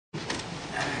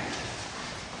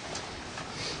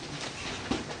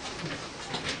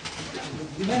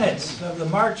Minutes of the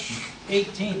March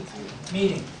 18th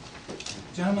meeting.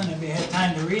 Gentlemen, have you had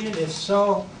time to read it? If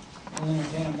so, I'll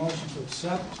entertain a motion to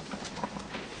accept.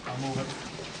 I'll move it.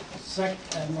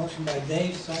 Motion by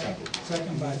Dave,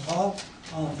 second by Paul.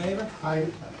 All in favor? Aye.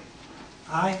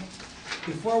 Aye.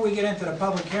 Before we get into the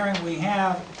public hearing, we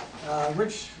have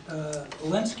Rich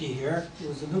Alinsky here,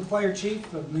 who's the new fire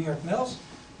chief of New York Mills.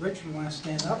 Rich, you want to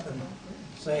stand up and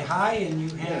say hi, and you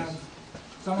have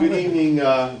someone Good with you.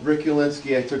 evening, Rick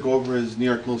Ulinsky. I took over as New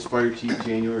York Mills Fire Chief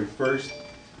January 1st.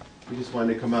 We just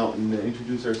wanted to come out and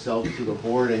introduce ourselves to the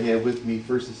board. I have with me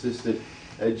First Assistant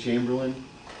Ed Chamberlain.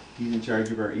 He's in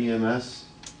charge of our EMS.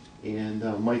 And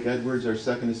Mike Edwards, our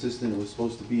second assistant, was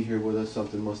supposed to be here with us.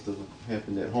 Something must have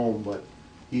happened at home, but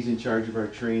he's in charge of our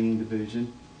training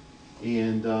division.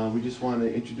 And we just want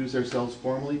to introduce ourselves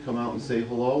formally, come out and say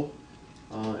hello.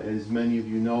 As many of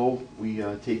you know, we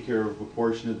take care of a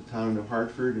portion of the town of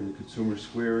Hartford in the Consumer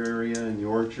Square area and the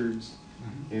Orchards,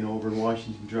 and over in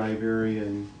Washington Drive area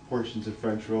and portions of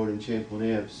French Road and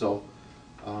Champlain Ave. So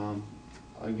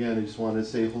again, I just wanted to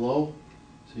say hello,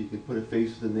 so you can put a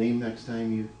face with a name next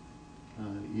time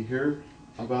you hear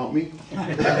about me.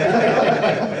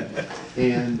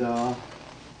 And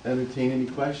entertain any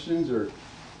questions or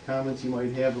comments you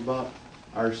might have about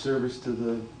our service to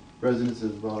the residents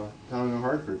of town of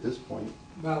Hartford at this point.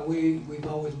 Well, we've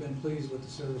always been pleased with the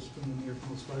service from the New York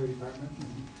Mills Fire Department.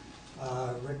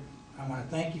 And, Rick, I want to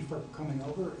thank you for coming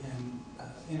over and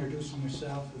introducing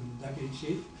yourself and Deputy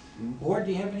Chief. Mm-hmm. Board,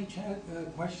 do you have any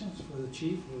questions for the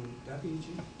Chief or Deputy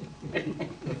Chief?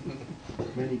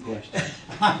 Many questions.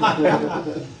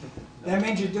 That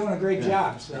means you're doing a great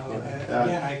job. So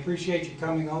again, I appreciate you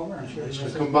coming over. I'm sure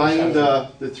Combined,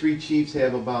 the three chiefs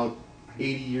have about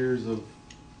 80 years of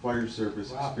fire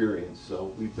service experience,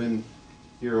 so we've been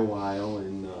here a while,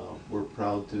 and we're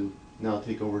proud to now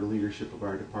take over the leadership of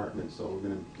our department, so we're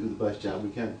going to do the best job we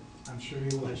can. I'm sure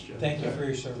you will. Thank you for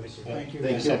your service. Thank you.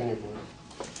 Thank you.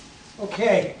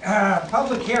 Okay,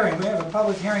 public hearing. We have a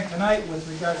public hearing tonight with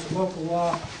regards to local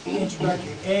law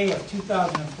introductory A of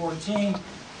 2014.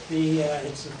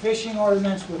 It's the fishing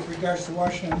ordinance with regards to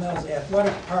Washington Mills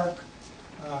Athletic Park.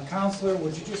 Counselor,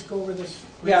 would you just go over this?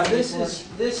 Yeah, this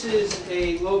is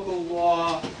a local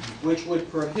law which would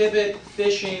prohibit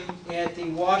fishing at the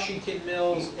Washington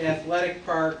Mills Athletic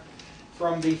Park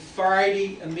from the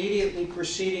Friday immediately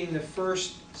preceding the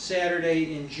first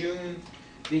Saturday in June,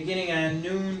 beginning on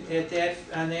noon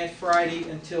on that Friday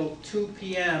until 2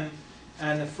 p.m.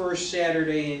 on the first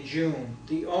Saturday in June.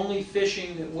 The only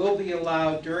fishing that will be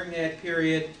allowed during that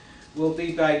period will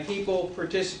be by people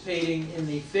participating in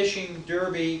the fishing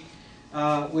derby,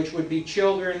 which would be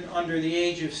children under the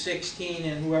age of 16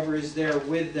 and whoever is there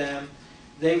with them.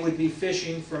 They would be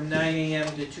fishing from 9 a.m.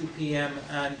 to 2 p.m.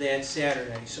 on that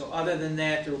Saturday. So other than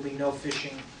that, there will be no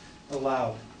fishing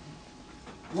allowed.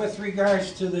 With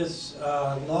regards to this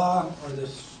law or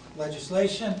this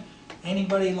legislation,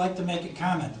 anybody like to make a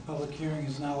comment? The public hearing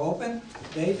is now open.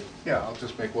 Dave? Yeah, I'll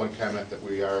just make one comment that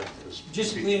we are,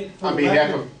 On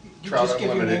behalf of Trout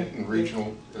Unlimited and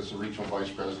regional, as the regional vice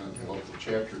president and local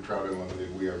chapter Trout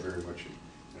Unlimited, we are very much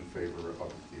in favor of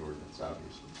the ordinance,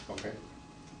 obviously. Okay?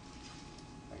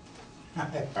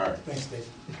 Thank you. All right. Thanks, Dave.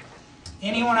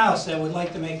 Anyone else that would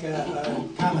like to make a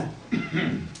comment?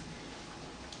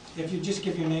 If you just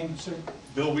give your name, sir.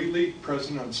 Bill Wheatley,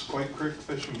 president of Squite Creek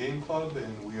Fish and Game Club,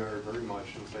 and we are very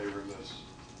much in favor of this.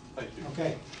 Thank you.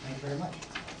 Okay, thank you very much.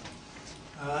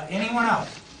 Anyone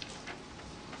else?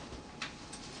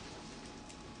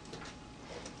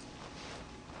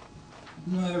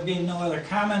 No, there being no other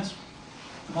comments,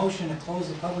 motion to close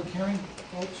the public hearing,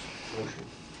 folks? Motion.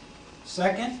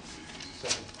 Second?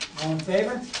 Second. All in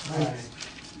favor? Aye.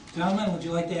 Gentlemen, would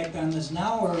you like to act on this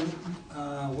now or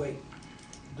wait?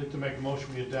 I'd like to make a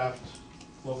motion we adopt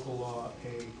local law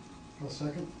A. I'll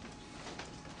second.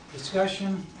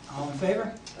 Discussion, all in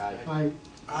favor? Aye. Aye.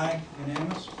 Aye,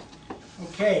 unanimous.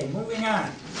 Okay, moving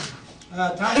on.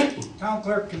 Town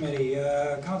Clerk Committee,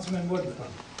 Councilman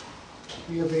Woodruff.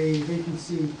 We have a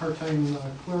vacancy part-time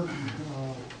clerk.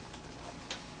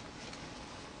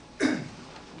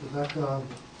 Rebecca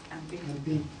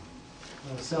MP,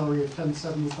 salary of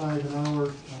 $10.75 an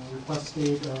hour, request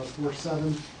date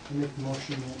 4/7. I make the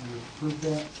motion that we approve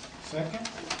that. Second?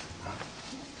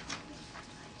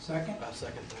 Second? I'll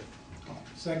second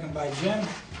that. Second by Jim.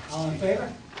 All in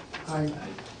favor? Aye.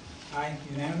 Aye,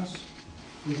 unanimous.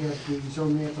 We have the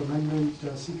zone map amendment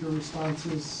seeker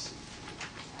responses.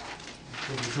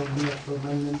 For the zone map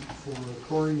amendment for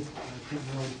Corey,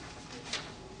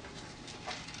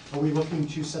 Are we looking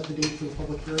to set the date for the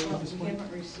public hearing Well, at this we point?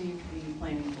 haven't received the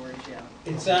planning board yet.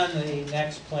 It's on the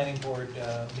next planning board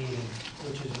meeting,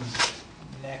 Which is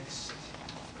next,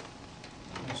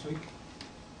 next week?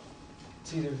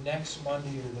 it's either next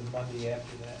Monday or the Monday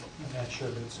after that. I'm not sure,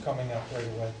 but it's coming up right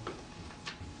away.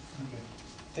 Okay.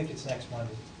 I think it's next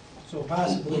Monday. So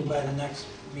possibly by the next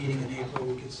meeting in April,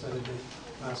 we could set a date,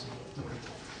 possibly.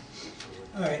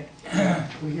 All right.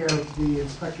 We have the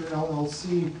Inspector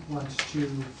LLC wants to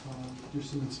do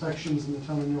some inspections in the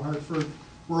town of New Hartford.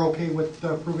 We're okay with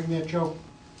approving that, Joe?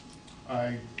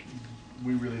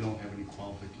 We really don't have any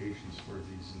qualifications for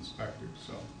these inspectors,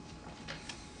 so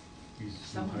he's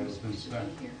Someone was entitled to supposed to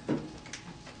inspect. be here.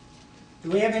 Do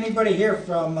we have anybody here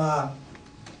from,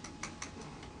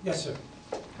 yes, sir?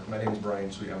 My name is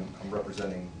Brian Sweet. I'm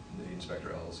representing the Inspector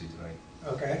LLC tonight.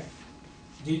 Okay.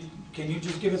 Can you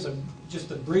just give us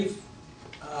just a brief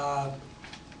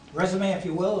resume, if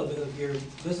you will, of your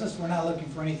business? We're not looking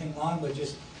for anything long, but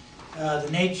just the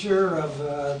nature of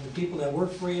the people that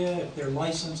work for you, if they're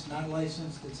licensed, not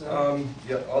licensed, et cetera.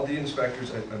 Yeah, all the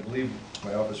inspectors, I believe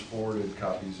my office forwarded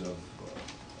copies of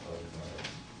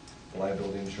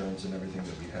liability insurance and everything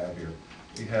that we have here.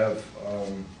 We have,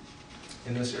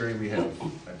 in this area, we have,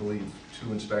 I believe,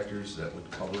 2 inspectors that would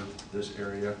cover this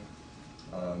area.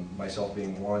 Myself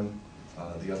being one,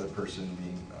 the other person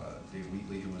being Dave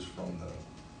Wheatley, who is from the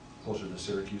closer to the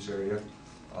Syracuse area.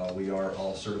 We are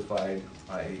all certified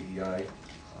IAEI.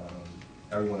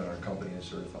 Everyone in our company is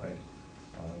certified.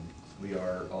 We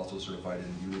are also certified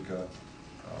in Utica.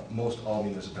 Most all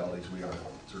municipalities we are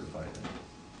certified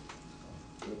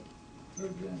in. Any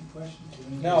questions?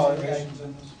 Any No, considerations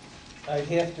on this? I'd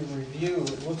have to review,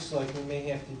 it looks like we may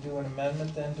have to do an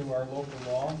amendment then to our local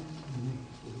law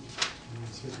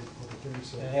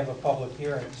and have a public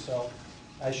hearing, so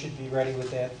I should be ready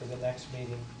with that for the next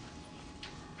meeting.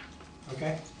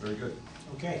 Okay, Very good.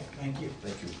 okay, thank you.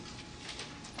 Thank you.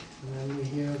 And then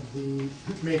we have the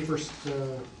May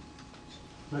 1st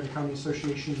Oneida County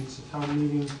Association's town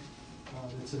meeting.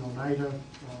 It's in Oneida,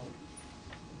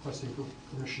 requesting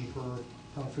permission for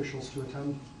town officials to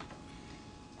attend.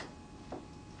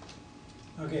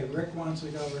 Okay, Rick wants to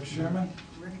go, Rick Sherman.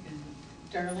 Rick and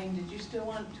Darlene, did you still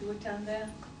want to attend that?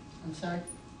 I'm sorry?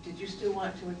 Did you still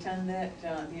want to attend that, the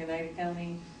Oneida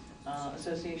County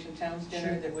Association Towns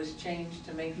Dinner Sure. that was changed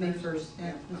to May 1st? May 1st,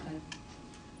 yeah. Okay.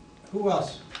 Who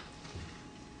else?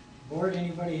 Board,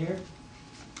 anybody here?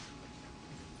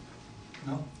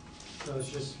 No? So it's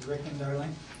just Rick and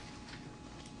Darlene?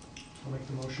 I'll make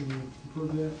the motion to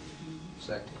approve that.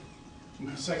 Second.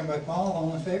 Second by Paul,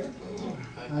 all in favor?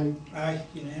 Aye. Aye,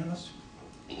 unanimous.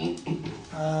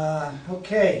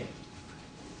 Okay.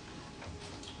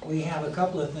 We have a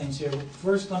couple of things here.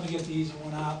 First, let me get the easy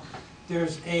one out.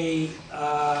 There's a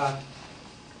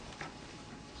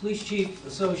Police Chief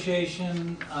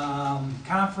Association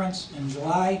conference in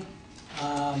July.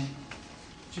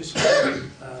 Just,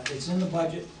 it's in the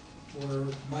budget for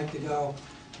Mike to go,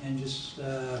 and just,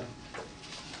 I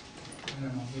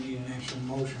don't know, we need an actual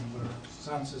motion, but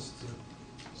consensus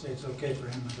to say it's okay for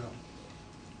him to go.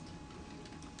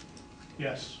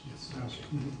 Yes. Okay,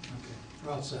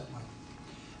 we're all set, Mike.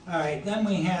 All right, then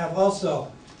we have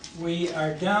also, we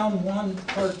are down one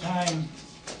part-time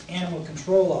animal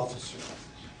control officer.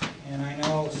 And I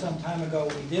know some time ago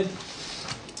we did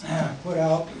put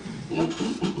out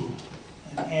an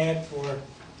ad for,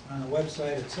 on the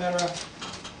website, et cetera.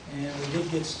 And we did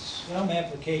get some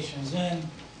applications in,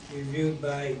 reviewed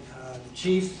by the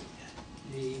chief.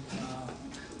 The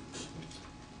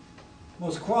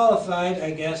most qualified,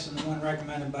 I guess, and the one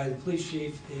recommended by the police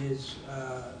chief is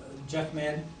Jeff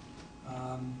Madden.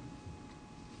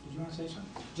 Did you want to say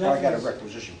something? Well, I got a Jeff is-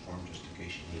 requisition form just in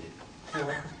case you need it,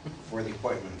 for- for the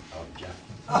appointment of Jeff.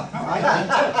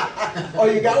 I Oh,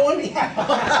 you got one?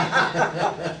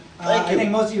 Yeah. I think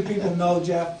most of you people know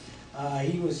Jeff.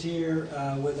 He was here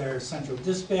with our central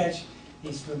dispatch.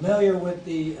 He's familiar with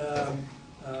the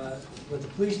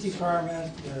police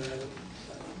department,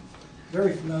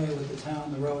 very familiar with the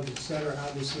town, the roads, et cetera,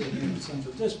 obviously being the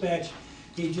central dispatch.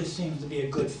 He just seems to be a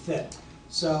good fit.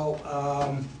 So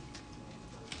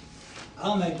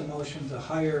I'll make the motion to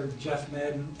hire Jeff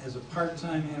Madden as a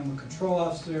part-time animal control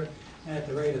officer at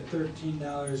the rate of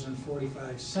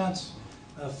 $13.45,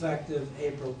 effective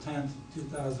April 10th,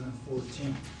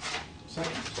 2014.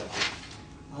 Second?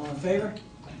 All in favor?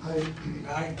 Aye.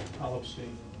 Aye? I'll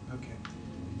abstain. Okay.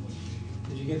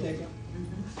 Did you get that, Gil?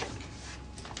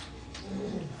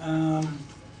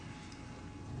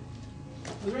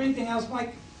 Was there anything else,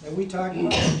 Mike, that we talked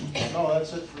about? No,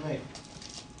 that's it for me.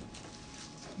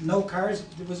 No cars,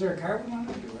 was there a car we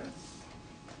wanted to do with?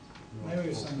 Maybe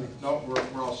it's something. No,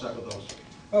 we're all set with those.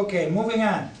 Okay, moving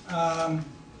on.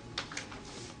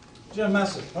 Jim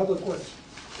Messick, Public Works.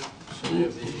 So we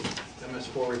have the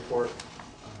MS4 report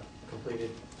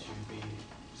completed to be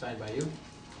signed by you.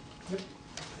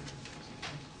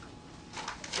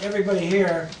 Everybody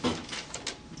here,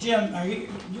 Jim,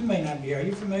 you may not be, are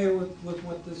you familiar with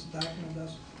what this document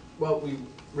does? Well,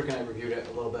 Rick and I reviewed it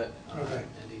a little bit Okay.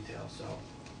 in detail, so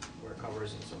where it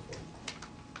covers and so forth.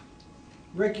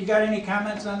 Rick, you got any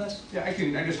comments on this? Yeah, I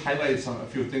just highlighted a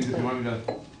few things if you want me to.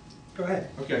 Go ahead.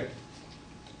 Okay.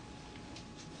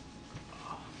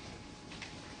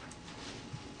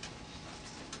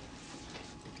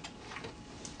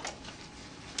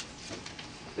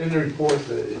 In the report,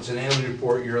 it's an annual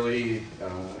report yearly.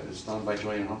 It's done by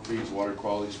Joanne Humphreys, Water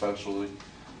Quality Specialty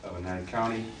of Oneida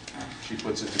County. She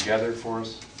puts it together for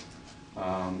us.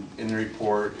 In the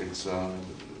report, it's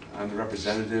I'm the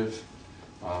representative.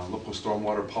 Local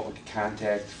stormwater public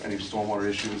contact, any stormwater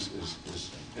issues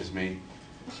is me.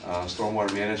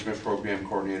 Stormwater management program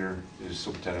coordinator is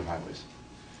Superintendent of Highways.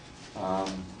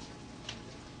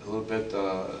 A little bit,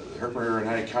 Hartford and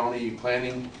Oneida County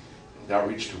planning, the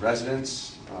outreach to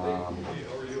residents,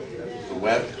 the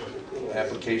web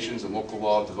applications and local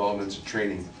law developments and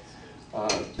training.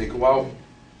 They go out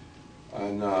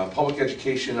on public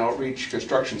education outreach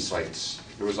construction sites.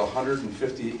 There was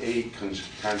 158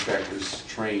 contractors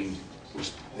trained,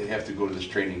 which they have to go to this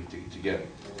training to get it.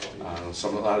 A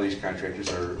lot of these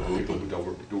contractors are people who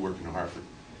do work in Hartford.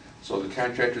 So the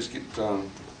contractors get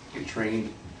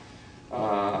trained.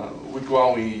 We go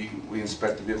out, we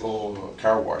inspect the vehicle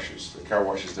car washes, the car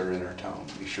washes that are in our town,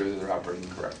 make sure that they're operating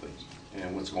correctly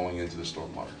and what's going into the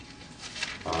stormwater.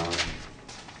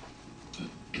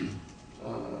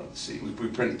 Let's see, we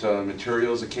print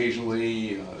materials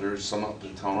occasionally. There's some up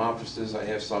in the town offices. I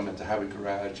have some at the highway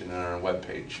garage and on our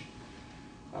webpage.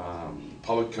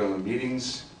 Public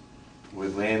meetings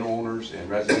with landowners and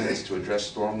residents to address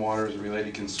stormwater and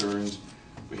related concerns.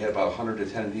 We had about 100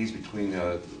 attendees between,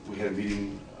 we had a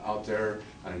meeting out there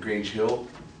on Grange Hill,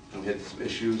 and we had some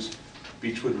issues.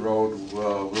 Beechwood Road,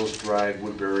 Wills Drive,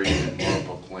 Woodbury, and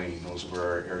Norfolk Lane. Those were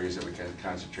our areas that we kind of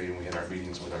concentrated, and we had our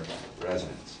meetings with our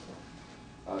residents.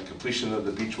 Completion of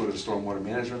the Beechwood Stormwater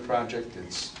Management Project,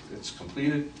 it's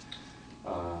completed.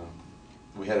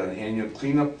 We had an annual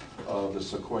cleanup of the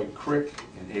Sequoia Creek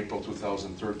in April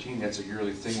 2013. That's a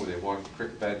yearly thing where they walk the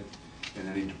creek bed and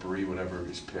any debris, whatever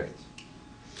is picked.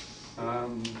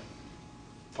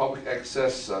 Public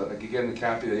access, again, the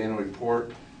copy of the annual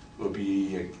report will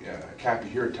be a copy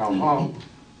here at Town Hall,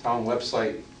 town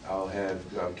website. I'll have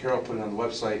Carol put it on the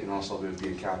website, and also there will be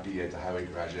a copy at the highway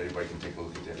garage. Everybody can take a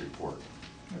look at that report.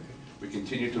 Okay. We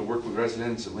continue to work with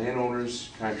residents and landowners,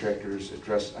 contractors,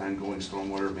 address ongoing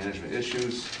stormwater management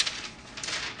issues.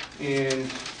 And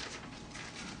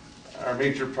our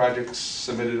major projects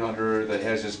submitted under the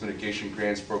Hazardous Mitigation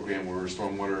Grants Program where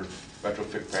stormwater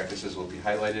retrofit practices will be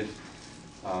highlighted.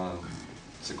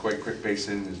 Sequoia Creek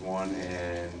Basin is one,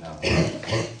 and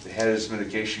the Hazardous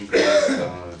Mitigation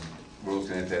Grant, we're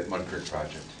looking at that Mud Creek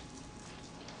project.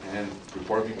 And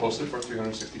report will be posted for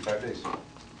 365 days.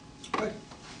 Good.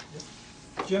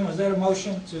 Jim, was that a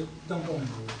motion to, don't go into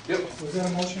it. Yep. Was that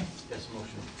a motion? Yes,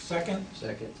 motion. Second?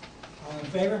 Second. All in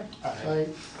favor? Aye.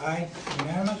 Aye,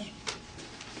 unanimous?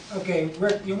 Okay,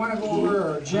 Rick, you want to go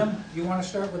over, or Jim, you want to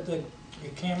start with your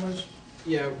cameras?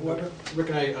 Yeah, Whoever. Rick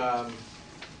and I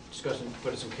discussing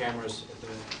putting some cameras at the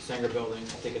Sanger building. I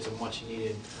think it's a much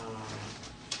needed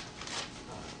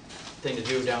thing to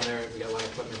do down there. We got a lot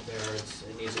of equipment there.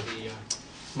 It needs to be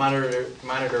monitored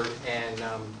and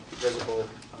visible.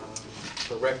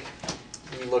 For Rick,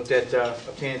 we looked at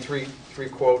obtaining three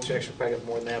quotes. Actually, probably got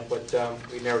more than that, but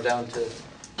we narrowed down to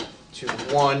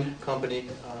one company,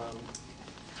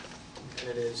 and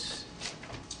it is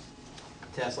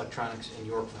Task Electronics in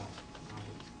Yorkville.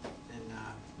 And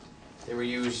they were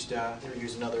used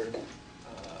another.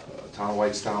 Town of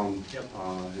Whitestown Yep.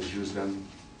 has used them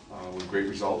with great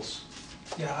results.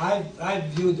 Yeah, I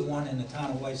viewed the one in the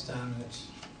town of Whitestown, and it's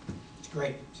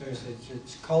great. Seriously,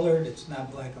 it's colored, it's not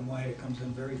black and white, it comes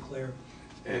in very clear.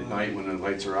 At night when the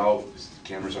lights are out, the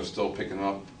cameras are still picking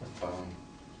up.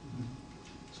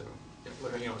 So,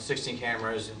 16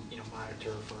 cameras and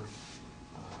monitor for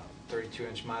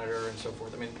 32-inch monitor and so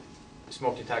forth. I mean,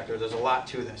 smoke detector. There's a lot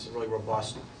to this. It's a really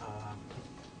robust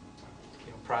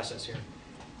process here.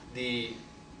 The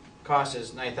cost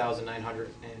is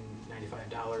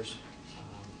 $9,995.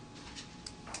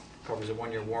 Covers a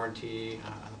 1-year warranty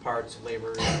on the parts,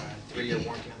 labor, 3-year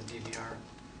warranty on the DVR.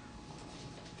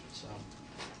 So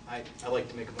I like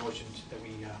to make a motion that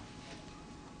we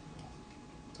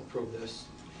approve this.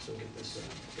 so get this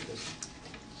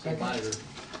Second. monitored.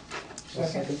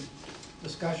 Second,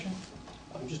 discussion?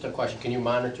 Just a question, can you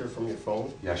monitor from your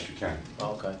phone? Yes, you can.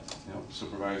 Oh, okay. You know,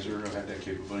 supervisor will have that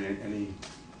capability.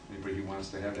 Anybody who wants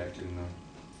to have that can,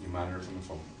 you monitor from the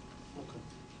phone.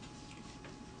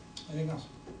 Anything else?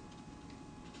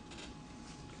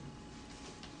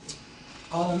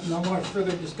 No more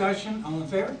further discussion, all in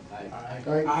favor?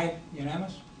 Aye,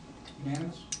 unanimous?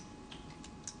 Unanimous?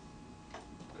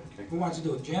 Okay. Who wants to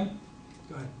do it, Jim?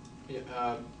 Go ahead.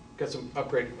 Yeah, got some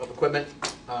upgrade of equipment.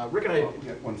 Rick and I,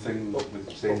 Yeah, one thing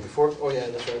with saying, before, oh yeah,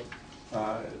 that's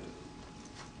right.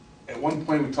 at one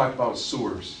point we talked about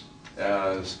sewers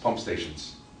as pump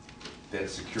stations, that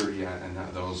security and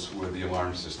those with the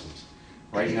alarm systems.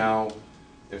 Right now,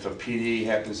 if a PD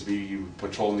happens to be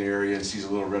patrolling the area and sees a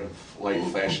little red light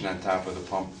flashing on top of the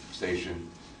pump station,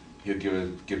 he'll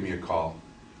give me a call.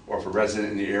 Or if a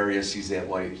resident in the area sees that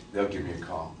light, they'll give me a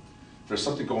call. If there's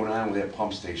something going on with that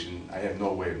pump station, I have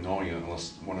no way of knowing it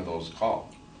unless one of those call.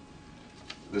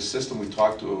 This system, we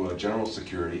talked to General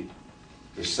Security.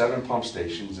 There's 7 pump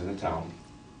stations in the town.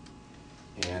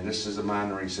 And this is a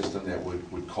monitoring system that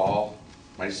would call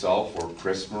myself or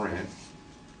Chris Moran.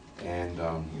 And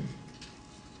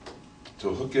to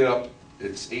hook it up,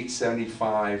 it's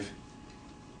 $875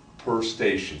 per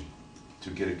station to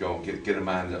get it going, get them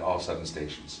on all 7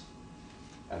 stations.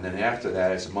 And then after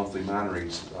that, it's a monthly monitoring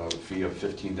fee of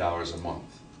 $15 a month.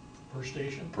 Per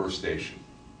station? Per station.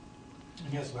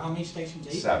 And yes, how many stations?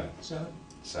 8? 7. 7?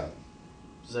 7.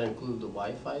 Does that include the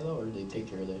Wi-Fi though, or do they take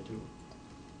care of that too?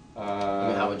 I Uh,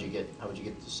 mean, how would you get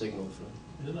the signal from?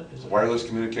 Is it? Wireless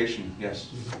communication, yes.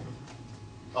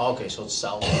 Oh, okay, so it's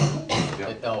cell.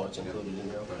 Yeah. Oh, it's included in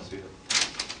there, okay. That's it.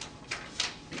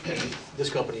 And this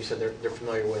company, you said they're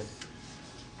familiar with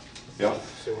Yeah.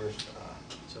 sewers,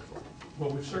 so forth.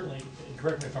 Well, we've certainly,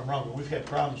 correct me if I'm wrong, but we've had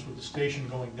problems with the station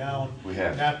going down. We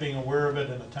have. Not being aware of it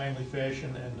in a timely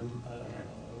fashion, and a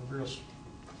real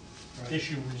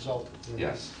issue resulted.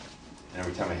 Yes. And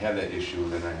every time I have that issue,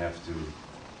 then I have to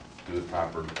do the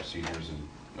proper procedures and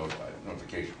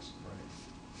notifications.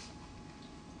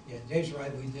 Yeah, Dave's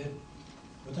right, we did.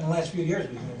 Within the last few years,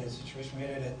 we've had that situation. We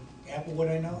had it at Applewood,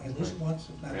 I know, at least once,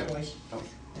 if not Yeah. twice, Oh.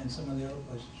 and some of the other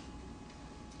places.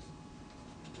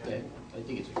 Yeah, I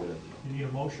think it's a good idea. You need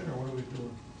a motion, or what are we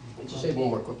doing? I just have one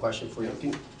more quick question for you.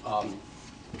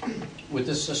 With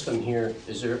this system here,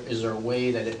 is there a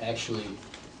way that it actually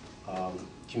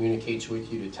communicates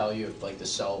with you to tell you if like the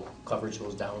cell coverage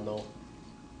goes down though?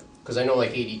 Because I know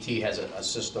like ADT has a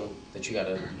system that you got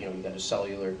a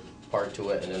cellular part to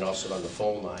it, and then also on the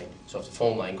phone line. So if the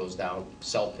phone line goes down,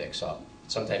 cell picks up.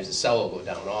 Sometimes the cell will go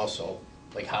down also.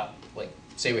 Like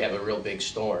say we have a real big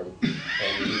storm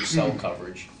and we lose cell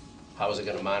coverage, how is it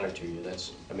going to monitor you?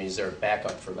 Is there a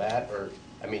backup for that, or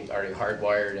are they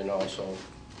hardwired and also?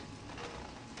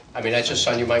 That's just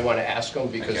something you might want to ask them,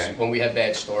 because Okay. when we have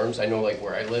bad storms, I know like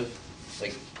where I live,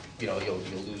 like you'll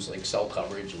lose like cell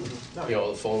coverage, and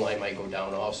the phone line might go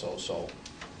down also. So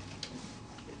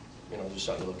just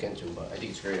something to look into. But I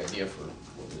think it's a great idea for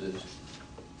what it is.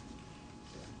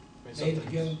 Dave,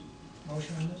 did you have a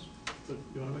motion on this?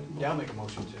 You want to make a motion? Yeah, I'll make a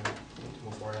motion to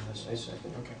move forward on this. I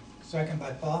second. Okay. Second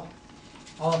by Paul.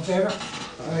 All in favor?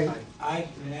 Aye. Aye,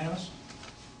 unanimous?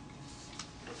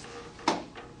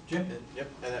 Jim? Yep,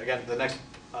 and again, the next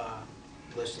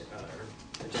list,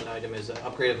 or agenda item is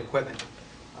upgrade of equipment.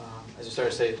 As I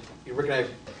started to say, Rick and I have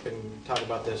been talking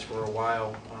about this for a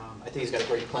while. I think he's got a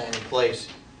great plan in place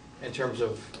in terms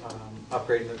of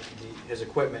upgrading his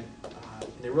equipment.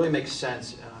 And it really makes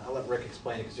sense. I'll let Rick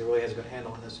explain it because he really has a good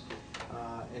handle on this.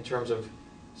 In terms of,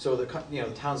 so the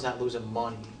town's not losing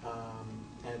money,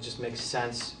 and it just makes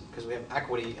sense because we have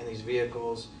equity in these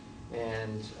vehicles,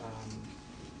 and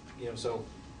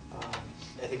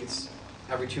I think it's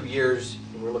every 2 years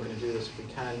we're looking to do this if we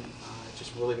can. It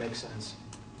just really makes sense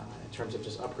in terms of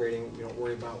just upgrading. We don't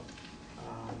worry about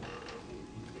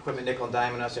equipment nickel and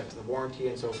diming us after the warranty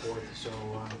and so forth. So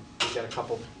we've got a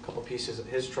couple pieces of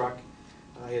his truck.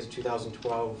 He has a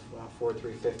 2012 Ford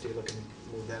 350, looking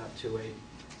to move that up to a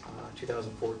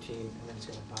 2014, and then he's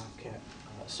got a Bobcat.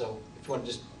 So if you want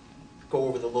to just go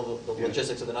over the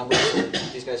logistics of the numbers, so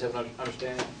these guys have an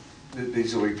understanding.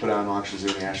 These are we put on auctions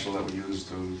international that we use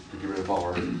to get rid of all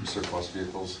our surplus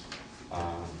vehicles.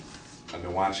 I've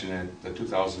been watching it. The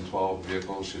 2012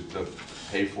 vehicle should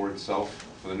pay for itself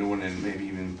for the new one, and maybe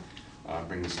even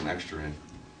bring some extra in.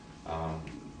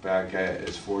 Bobcat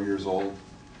is 4 years old.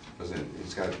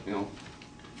 It's got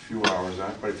few hours on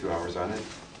it, quite a few hours on it.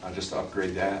 Just to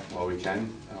upgrade that while we can,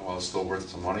 while it's still worth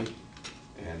some money.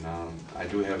 And I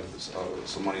do have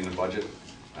some money in the budget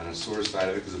on the sewer side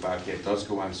of it, because the Bobcat does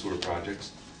go on sewer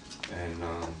projects. And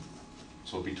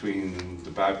so between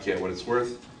the Bobcat, what it's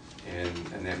worth,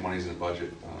 and that money's in the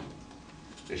budget,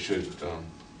 it should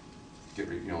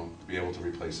be able to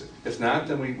replace it. If not,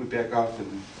 then we back off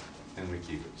and we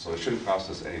keep it. So it shouldn't cost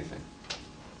us anything.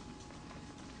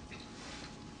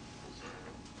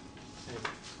 Any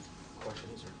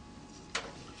questions?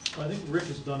 I think Rick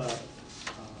has done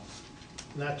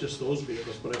not just those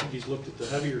vehicles, but I think he's looked at the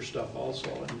heavier stuff also,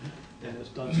 and has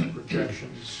done some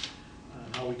projections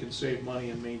on how we can save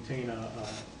money and maintain a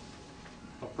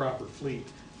proper fleet,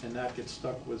 and not get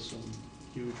stuck with some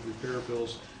huge repair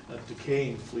bills, a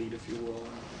decaying fleet, if you will,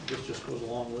 and this just goes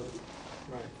along with it.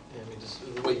 Right, yeah, I mean,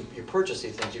 just the way you purchase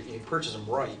these things, you purchase them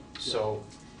right, so,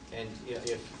 and you know,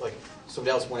 if like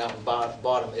somebody else went out and bought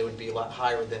them, it would be a lot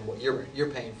higher than what you're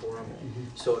paying for them,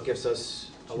 so it gives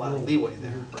us a lot of leeway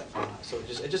there. So I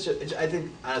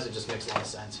think honestly, it just makes a lot of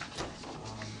sense.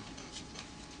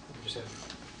 Is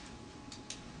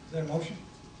there a motion?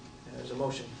 Yeah, there's a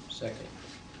motion. Second.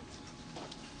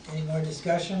 Any more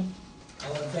discussion?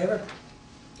 All in favor?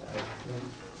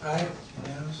 Aye.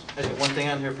 Unanimous? I just got one thing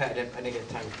on here, Pat, I didn't get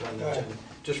time to run Go the ahead. agenda.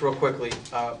 Just real quickly,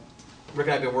 Rick and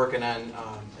I have been working on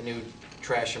a new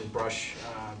trash and brush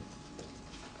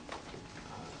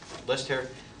list here.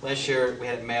 Last year, we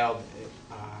had it mailed.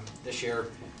 This year,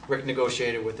 Rick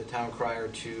negotiated with the town crier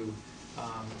to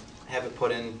have it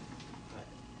put in,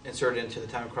 inserted into the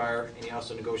town crier, and he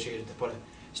also negotiated to put a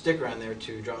sticker on there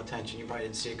to draw attention. You probably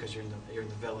didn't see it because you're in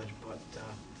the village, but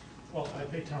Well, I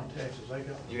pay town taxes, I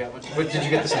got one. you got one. What, did you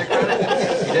get the sticker on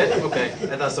it? You did? Okay.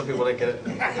 I thought some people didn't get it.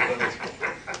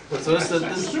 But so The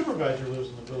this supervisor lives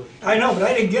in the village. I know, but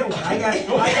I didn't get one.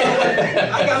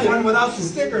 I got one without the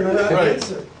sticker and without the Right.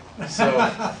 insert. so,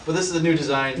 but this is a new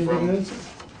design from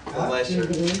last year.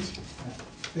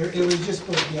 It was just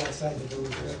supposed to be outside the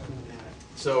village.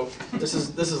 So this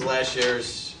is last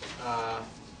year's,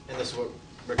 and this is what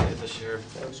Rick did this year.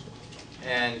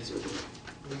 And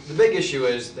the big issue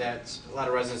is that a lot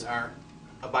of residents aren't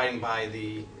abiding by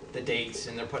the dates,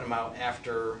 and they're putting them out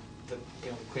after the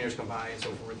cleaners come by and so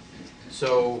forth.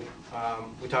 So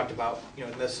we talked about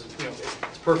this is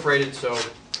it's perforated so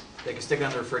they can stick it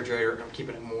on the refrigerator,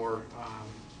 keeping it more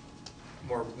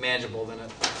manageable than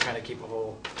trying to keep a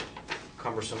whole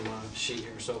cumbersome sheet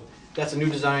here. So that's a new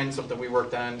design, something we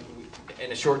worked on in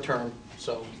the short term.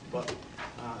 So, but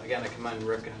again, I commend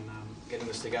Rick on getting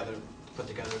this put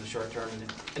together in the short term, and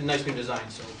a nice new design.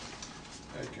 So,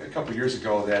 A couple of years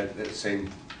ago, that same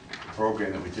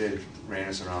program that we did ran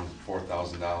us around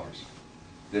 $4,000.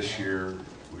 This year,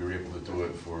 we were able to do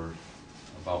it for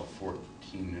about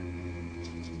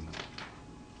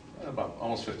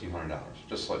almost $1,500,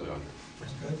 just slightly under.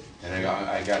 That's good. And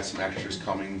I got some extras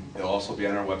coming. They'll also be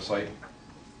on our website.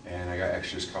 And I got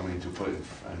extras coming to put in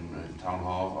town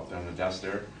hall up there on the desk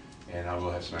there. And I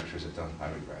will have some extras at the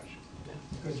highway garage.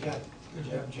 Good job. Good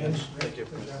job, Jim. Thank you.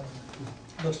 Good job.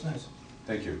 Looks nice.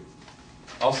 Thank you.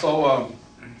 Also,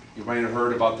 you might have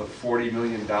heard about the $40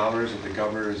 million that the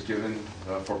governor has given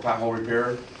for pothole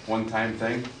repair, one-time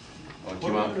thing. What are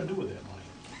we going to do with that money?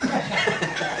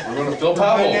 We're going to fill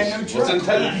potholes. What's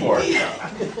intended for?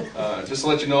 Just to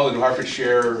let you know, the New Hartford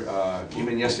share came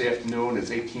in yesterday afternoon. It's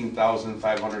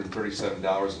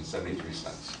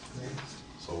 $18,537.73.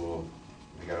 So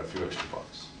we got a few extra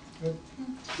bucks. Good.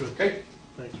 Good. Okay.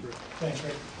 Thanks, Rick. Thanks,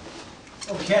 Rick.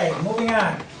 Okay, moving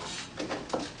on.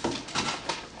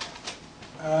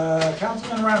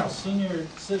 Councilman Reynolds, Senior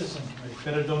Citizen Committee.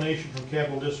 Got a donation from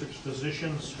Capital District's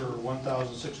physicians for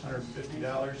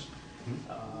 $1,650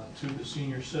 to the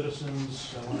senior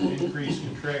citizens. I want to increase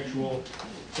contractual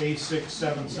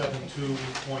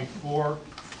A6772.4 for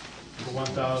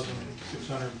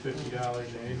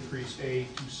 $1,650 and increase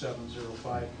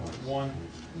A2705.1 for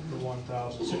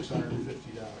 $1,650.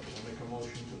 I'll make a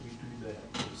motion that we do that.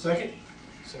 Second?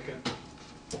 second.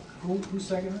 Who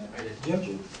seconded it? I did.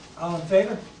 Jim? All in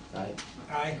favor? Aye.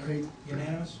 Aye.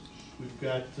 Unanimous? We've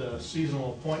got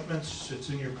seasonal appointments. It's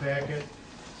in your packet.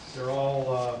 They're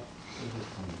all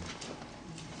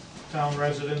town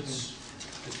residents.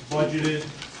 It's budgeted.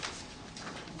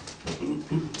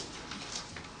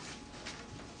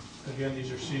 Again,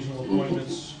 these are seasonal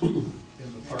appointments in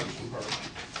the Parks Department.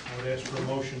 I would ask for a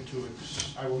motion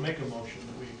I will make a motion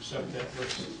that we accept that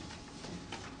list.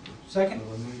 Second?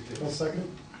 I'll second.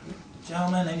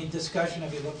 Gentlemen, any discussion?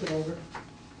 Have you looked it over?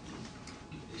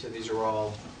 You said these are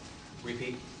all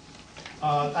repeat?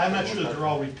 I'm not sure that they're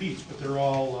all repeats, but they're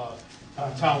all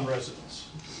town residents.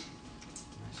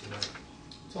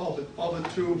 It's all but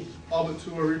two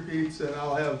are repeats, and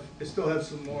I still have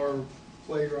some more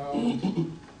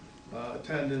playground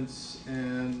attendance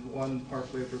and one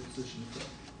park labor position.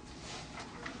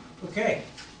 Okay.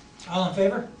 All in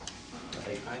favor?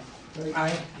 Aye.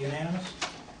 Aye, unanimous.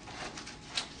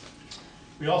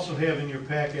 We also have in your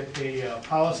packet a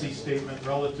policy statement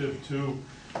relative to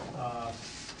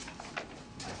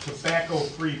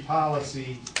tobacco-free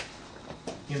policy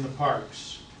in the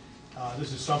parks.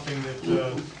 This is something that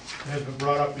has been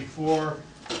brought up before,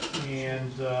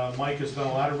 and Mike has done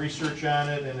a lot of research on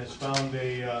it and has found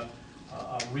a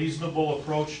reasonable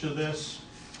approach to this,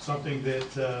 something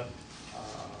that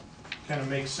kind of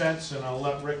makes sense, and I'll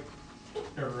let Mike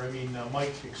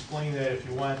explain that if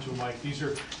you want to, Mike.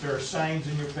 There are signs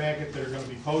in your packet that are going to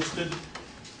be posted.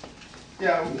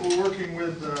 Yeah, we're working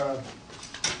with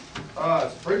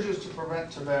Bridges to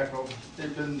Prevent Tobacco.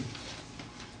 They've been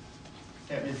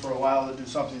at me for a while to do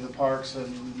something in the parks,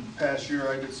 and the past year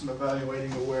I did some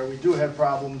evaluating of where we do have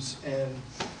problems, and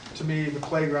to me, the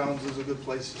playgrounds is a good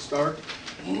place to start.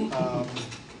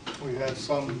 We've had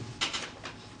some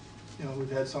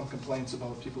complaints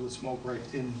about people that smoke right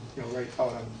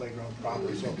out on the playground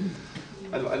proper. So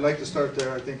I'd like to start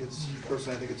there.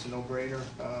 Personally, I think it's a no-brainer.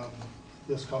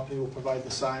 This company will provide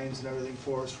the signs and everything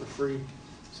for us for free,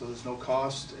 so there's no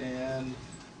cost. And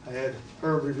I had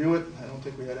Herb review it. I don't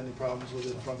think we had any problems with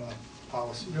it from a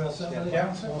policy. You all set with the Yeah,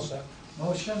 council? all set.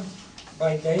 Motion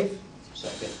by Dave,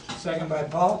 Second. second by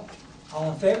Paul.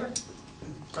 All in favor?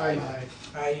 Aye.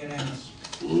 Aye, unanimous.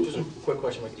 Just a quick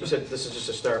question, Mike. You said this is just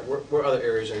a start. Where other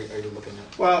areas are you looking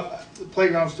at? Well, the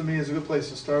playgrounds to me is a good place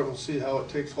to start. We'll see how it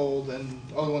takes hold, and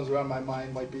other ones around my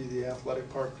mind might be the athletic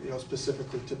park,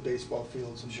 specifically to baseball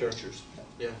fields and bleachers.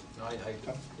 Yeah, no,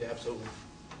 yeah, absolutely.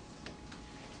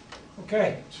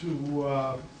 Okay.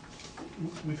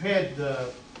 We've had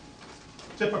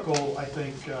typical, I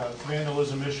think,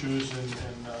 vandalism issues and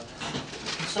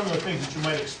some of the things that you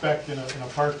might expect in a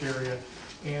park area.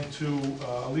 And to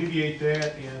alleviate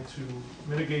that and to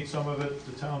mitigate some of it,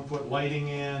 the town put lighting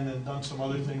in and done some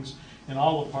other things in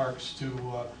all the parks to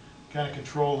kind of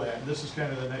control that. And this is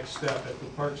kind of the next step. At the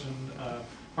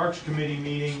Parks Committee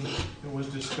meeting, it was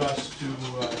discussed to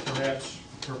perhaps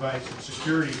provide some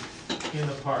security in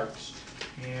the parks.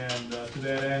 And to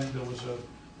that end, there was a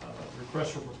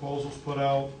request for proposals put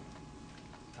out.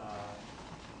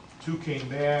 2 came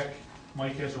back.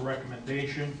 Mike has a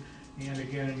recommendation. And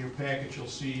again, in your package, you'll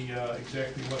see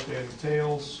exactly what that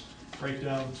entails, right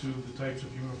down to the types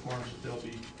of uniforms that they'll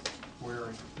be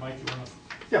wearing. Mike, you want to?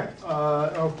 Yeah,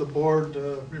 of the board,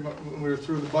 when we were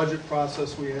through the budget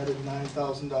process, we added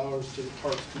 $9,000 to the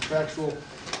parks contractual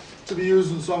to be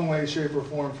used in some way, shape, or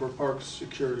form for parks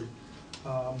security.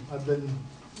 I've been,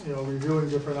 reviewing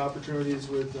different opportunities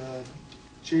with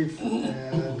Chief,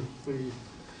 and we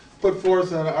put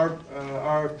forth an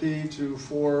RFP to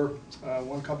 4,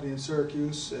 one company in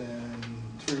Syracuse and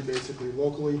 3 basically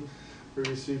locally. We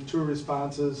received 2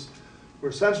 responses. We're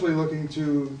essentially looking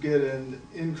to get an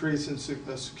increase in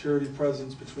security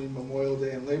presence between Memorial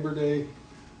Day and Labor Day.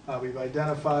 We've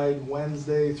identified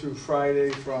Wednesday through Friday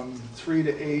from 3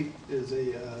 to 8 is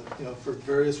for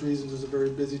various reasons, is a very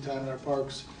busy time in our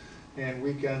parks, and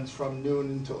weekends from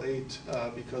noon until 8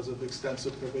 because of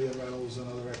extensive pavilion rentals and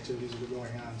other activities that are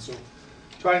going on. So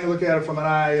trying to look at it from an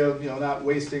eye of not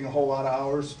wasting a whole lot of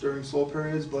hours during slow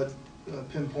periods, but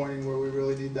pinpointing where we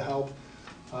really need the help.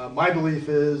 My belief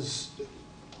is,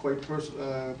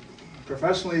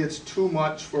 professionally, it's too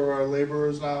much for our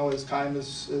laborers now, as time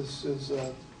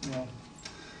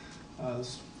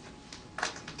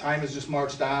time has just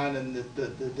marched on, and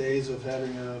the days of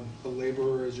having a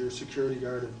laborer as your security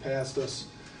guard have passed us.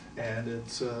 And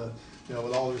it's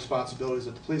with all the responsibilities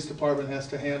that the police department has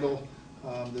to handle,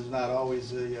 there's not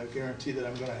always a guarantee that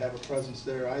I'm going to have a presence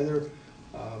there either.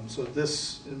 So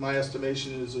this, in my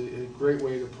estimation, is a great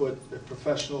way to put a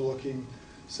professional-looking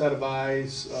set of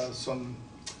eyes, some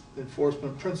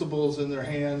enforcement principles in their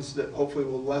hands that hopefully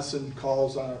will lessen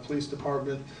calls on our police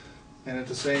department, and at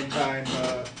the same time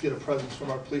get a presence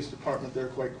from our police department there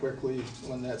quite quickly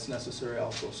when that's necessary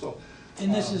also. So,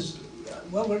 and this is,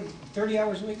 30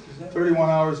 hours a week? Is that 31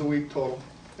 hours a week total.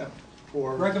 Yeah,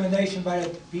 for recommendation by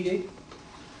the PD?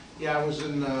 Yeah, I was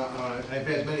in, I've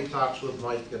had many talks with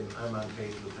Mike, and I'm on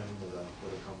page with him with a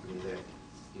company that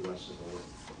he wants to go with.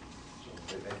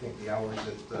 So I think the hours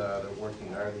that they're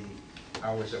working are the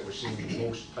hours that we're seeing the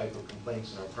most type of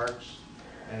complaints in our parks.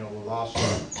 And it will also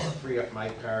free up my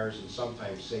cars and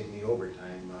sometimes save me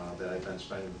overtime that I've been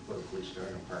spending to put a police car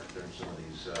in a park during some of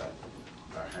these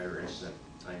higher incident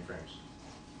timeframes.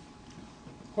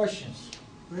 Questions?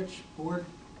 Rich, board?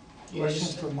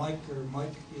 Questions for Mike or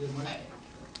Mike? Either Mike?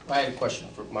 I had a question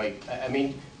for Mike. I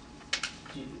mean,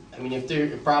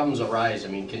 if problems arise,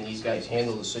 can these guys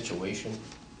handle the situation?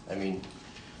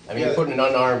 You're putting an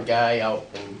unarmed guy out,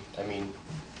 and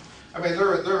I mean,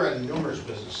 they're in numerous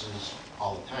businesses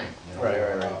all the time, you know.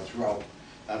 Right. Throughout,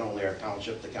 not only our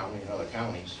township, the county, and other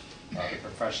counties. They're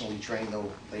professionally trained,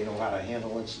 they know how to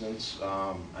handle incidents.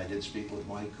 I did speak with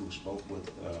Mike, who spoke with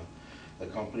the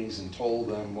companies and told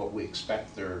them what we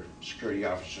expect their security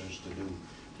officers to do.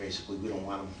 Basically, we don't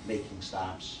want them making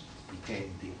stops,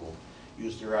 detaining people.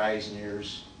 Use their eyes and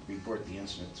ears, report the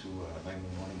incident to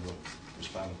 911 to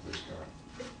respond to this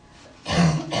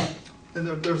car. And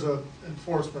there's a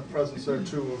enforcement presence there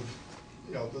too of,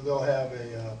 you know, they'll have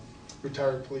a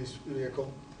retired police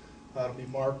vehicle. It'll be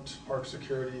marked, park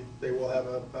security. They will have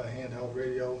a handheld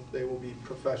radio. They will be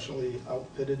professionally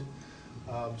outfitted.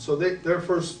 So their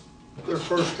first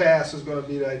task is going to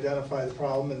be to identify the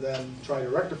problem and then try to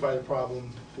rectify the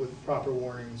problem with proper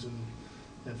warnings and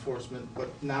enforcement, but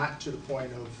not to the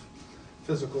point of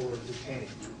physical or detaining.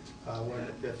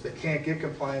 If they can't get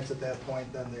compliance at that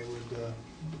point, then they would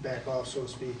back off, so to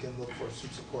speak, and look for some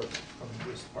support from the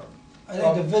police department. I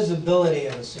think the visibility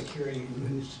of a security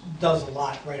does a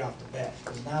lot right off the bat,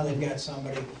 because now they've got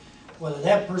somebody, whether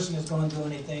that person is going to do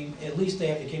anything, at least they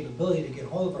have the capability to get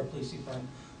hold of our police department.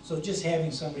 So just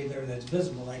having somebody there that's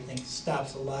visible, I think,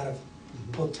 stops a lot of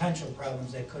potential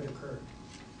problems that could occur.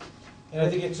 And I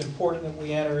think it's important that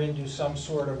we enter into some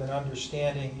sort of an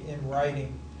understanding in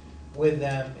writing with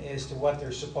them as to what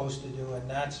they're supposed to do and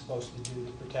not supposed to do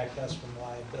to protect us from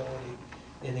liability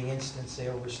in the instance they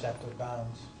overstep their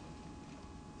bounds.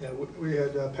 Yeah, we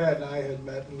had, Pat and I had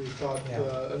met and we talked,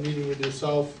 a meeting with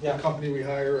yourself, the company we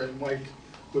hire, and Mike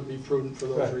would be prudent for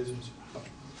those reasons.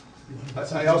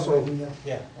 I also,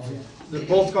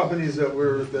 both companies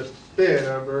that bid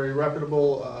are very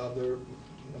reputable.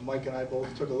 Mike and I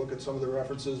both took a look at some of the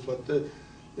references, but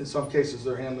in some cases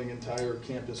they're handling entire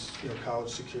campus,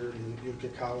 college security, Utica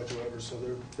College, whatever. So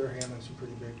they're handling some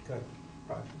pretty big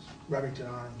projects. Remington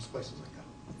Arms, places like that.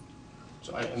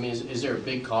 So, I mean, is there a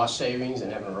big cost savings in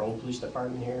having our own police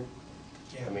department here?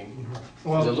 Yeah. I mean,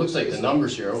 'cause it looks like the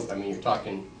numbers here, I mean, you're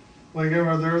talking... Well, again,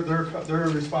 they're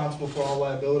responsible for all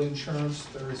liability insurance,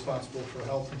 they're responsible for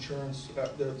health insurance,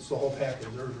 it's the whole package.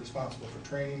 They're responsible for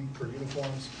training, for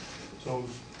uniforms. So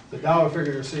the dollar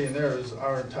figure you're seeing there is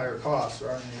our entire cost, there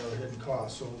aren't any other hidden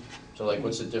costs. So like,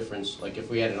 what's the difference? Like, if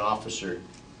we had an officer,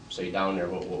 say, down there,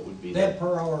 what would be that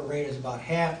per hour rate is about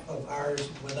half of ours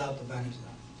without the bennies though.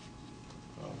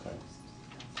 Okay.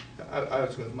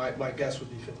 My guess would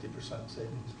be 50%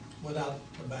 savings. Without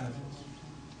the benefits.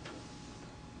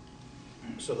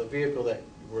 So the vehicle that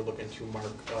we're looking to mark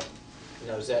up,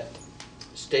 does that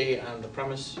stay on the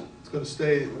premise? It's going to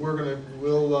stay,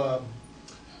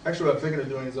 actually what I'm thinking of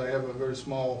doing is I have a very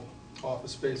small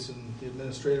office space in the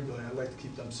administrative building. I'd like to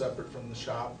keep them separate from the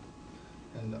shop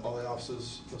and all the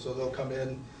offices. So they'll come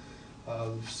in, the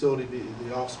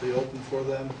office will be open for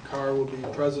them, car will be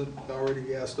present, already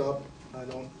gassed up. I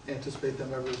don't anticipate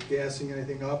them ever gassing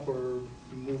anything up or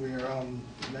moving around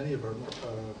many of our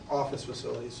office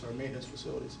facilities, our maintenance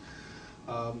facilities.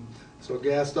 So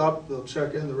gassed up, they'll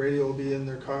check in, the radio will be in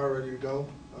their car, ready to go.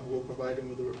 We'll provide them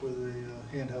with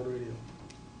a handheld radio.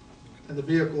 And the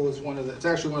vehicle is it's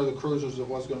actually one of the cruisers that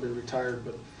was going to be retired,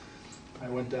 but I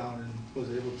went down and was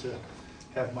able to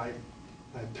have I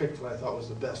picked what I thought was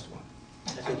the best one. I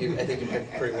think you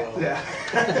picked pretty well. Yeah.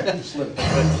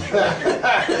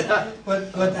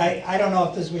 But I don't know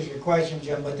if this was your question,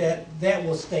 Jim, but that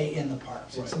will stay in the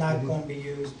parks. It's not going to be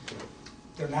used.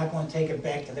 They're not going to take it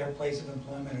back to their place of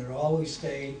employment. It'll always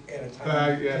stay at a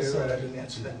time. Yeah, you're right, I didn't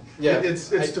answer that. Yeah, it's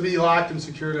to be locked and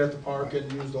secured at the park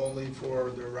and used only for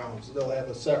their rounds. They'll have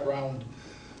a set round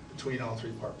between all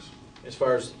three parks. As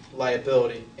far as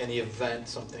liability, in the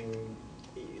event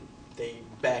they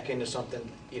back into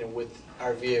something, with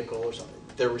our vehicle or something,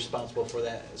 they're responsible for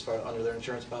that as far under their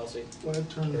insurance policy? Go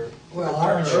ahead, well,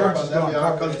 our insurance is going to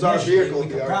cover it initially. We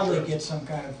could probably get some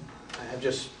kind of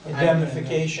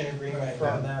indemnification agreement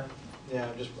from them. Yeah,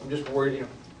 I'm just worried,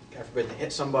 God forbid they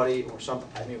hit somebody or something.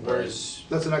 I mean, where's...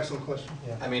 That's an excellent question.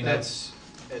 Yeah. I mean,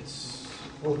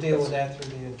 we'll deal with that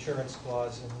through the insurance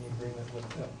clause and the agreement with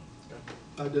them.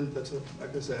 I didn't, like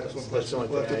I said, excellent That's question.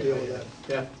 We'll have to deal with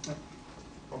that. Yeah.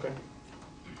 Okay.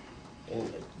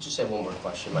 And just have one more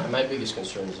question. My biggest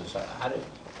concern is this: how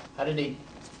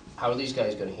are these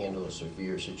guys going to handle a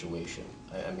severe situation?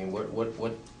 I mean, what?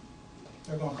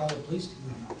 They're going to call the police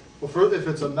department. Well, if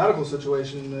it's a medical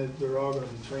situation, they're all going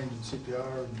to be trained in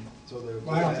CPR, and so they're.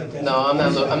 Well, I don't think that's. No,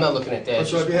 I'm not looking at that.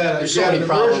 So if you had, there's so many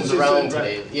problems around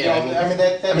today. Right.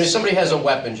 Yeah, I mean, if somebody has a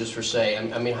weapon, just for say,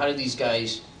 I mean, how do these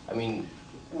guys? I mean,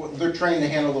 well, they're trained to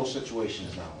handle those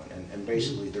situations now, and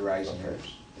basically their eyes and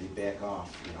ears. They back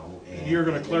off, And you're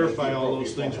going to clarify all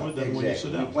those things with them when you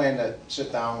sit down. We plan to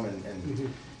sit down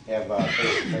have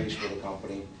face-to-face with the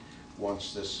company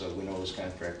once this, we know this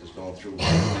contract is going through, so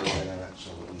that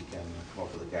we can come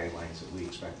up with the guidelines that we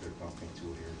expect their company to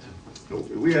adhere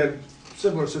to. We had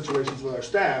similar situations with our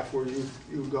staff where you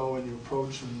go and you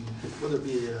approach, and whether it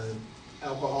be an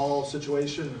alcohol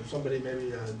situation or somebody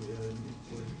maybe a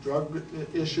drug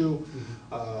issue,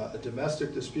 a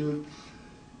domestic dispute,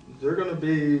 they're going to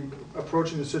be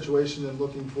approaching the situation and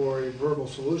looking for a verbal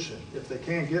solution. If they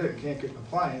can't get it, can't get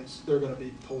compliance, they're going to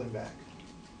be pulling back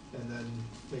and then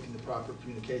making the proper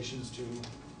communications to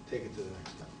take it to the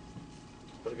next step.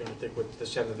 But again, I think with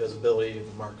this having the visibility of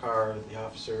the marked car, the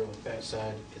officer, like Pat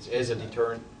said, it is a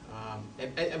deterrent. I'm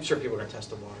sure people are gonna test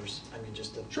the waters. I mean,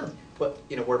 just to. Sure. But,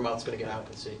 you know, word of mouth's gonna get out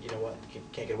and say, you know what,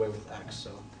 can't get away with X,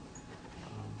 so.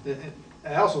 And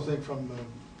I also think from the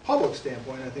public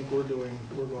standpoint, I think we're going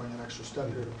an extra step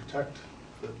here to protect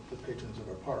the patrons of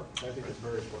our park. I think it's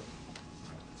very important.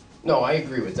 No, I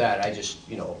agree with that. I just,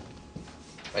 you know,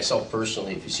 myself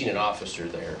personally, if you've seen an officer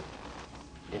there,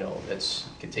 you know,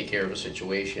 can take care of a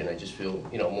situation, I just feel,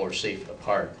 you know, more safe in the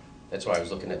park. That's why I was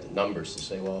looking at the numbers to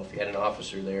say, well, if you had an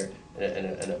officer there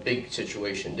and a big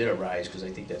situation did arise, because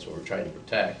I think that's what we're trying to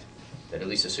protect, that at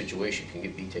least a situation can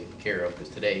be taken care of, because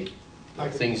today,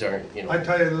 things aren't, you know. I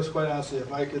tell you this quite honestly,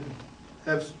 if I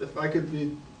could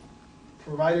be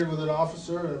provided with an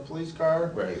officer and a police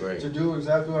car Right. to do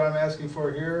exactly what I'm asking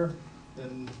for here,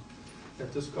 and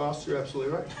at this cost, you're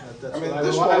absolutely right.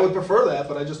 That's I would prefer that,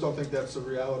 but I just don't think that's the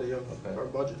reality of our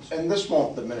budgets. And this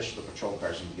won't diminish the patrol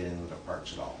cars from getting into the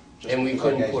parks at all. And we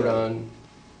couldn't put on,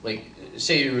 like,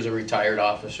 say there was a retired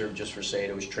officer, just for say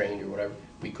it was trained or whatever,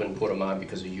 we couldn't put him on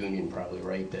because of union probably,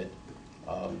 right, that,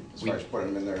 as far as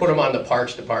putting them in there. Put him on the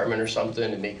Parks Department or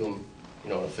something and make him, you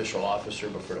know, an official officer,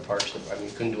 but for the Parks Department, I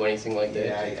mean, couldn't do anything like that?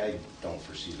 Yeah, I don't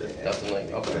foresee that. Nothing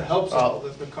like, okay. It helps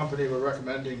that the company we're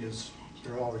recommending is,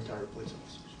 they're all retired police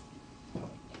officers.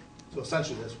 So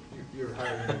essentially, that's, you're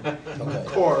hiring a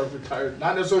corps of retired,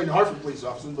 not necessarily Hartford police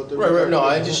officers, but they're Right, no,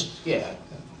 I police just, yeah.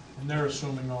 And they're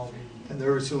assuming all the. And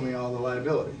they're assuming all the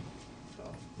liability. So,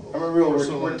 I mean,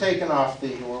 we're taking off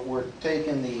we're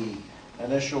taking the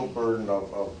initial burden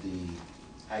of the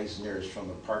Eisners from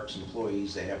the parks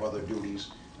employees. They have other duties,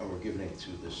 and we're giving it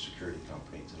to the security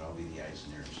company to now be the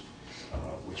Eisners,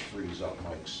 which frees up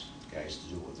Mike's guys to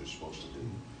do what they're supposed to do,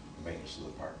 maintenance of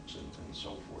the parks and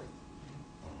so forth.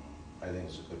 I think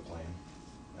it's a good plan,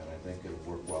 and I think it'll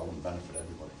work well and benefit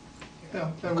everybody.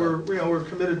 Yeah, and we're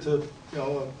committed to, you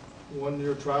know, a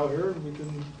one-year trial here, and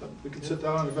we can sit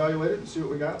down and evaluate it and see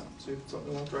what we got, see if it's something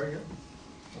we want to try again.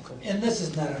 And this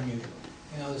is not unusual.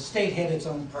 You know, the state had its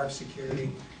own park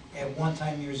security. At one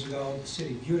time years ago, the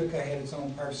city of Utica had its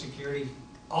own park security,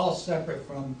 all separate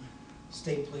from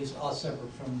state police, all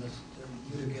separate from the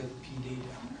Utica PD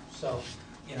down there. So,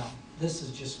 you know, this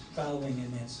is just following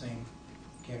in that same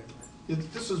category.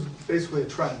 This is basically a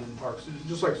trend in parks, it's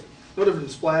just like, no different than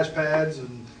splash pads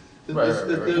and.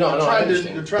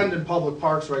 The trend in public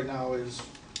parks right now is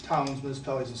towns,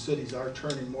 municipalities, and cities are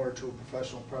turning more to a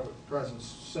professional presence,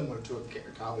 similar to a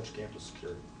college campus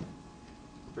security.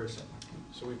 Very similar.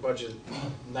 So we budgeted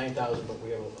 9,000, but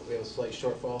we have a slight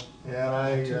shortfall. Yeah,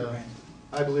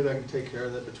 I believe I can take care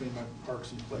of that between my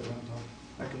parks and playgrounds.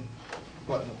 I can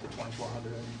button up the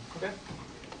 2,400. Okay.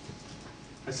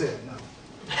 I say it now.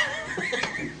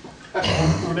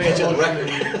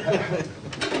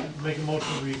 Make a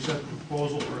motion, we accept the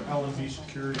proposal for L&B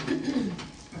security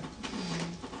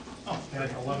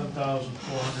at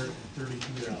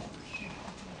 $11,432.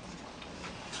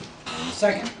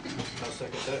 Second? I'll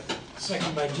second that.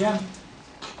 Second by Jim.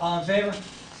 All in favor?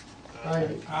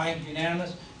 Aye. Aye,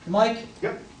 unanimous. Mike?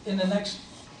 Yep. In the next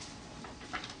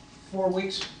 4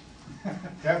 weeks,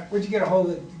 Yeah. would you get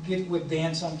with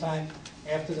Dan sometime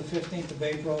after the 15th of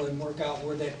April and work out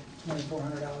where that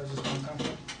 $2,400 is going to come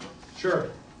from?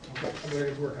 Sure. I'm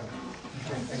ready to work on it.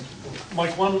 Okay, thank you.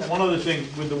 Mike, one other thing,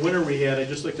 with the winter we had, I'd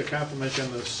just like to compliment you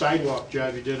on the sidewalk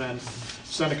job you did on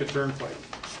Seneca Turnpike.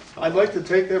 I'd like to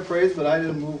take that praise, but I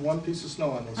didn't move one piece of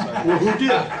snow on those sidewalks. Well, who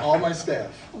did? All my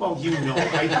staff. Well, you know,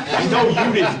 I know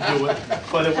you didn't do it,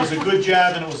 but it was a good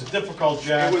job and it was a difficult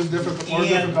job. It was more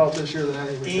difficult this year than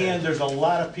any of And there's a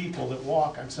lot of people that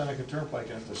walk on Seneca Turnpike,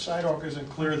 and if the sidewalk isn't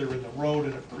clear, they're in the road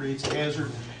and it creates a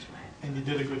hazard, and you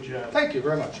did a good job. Thank you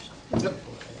very much. Yep.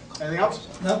 Anything else?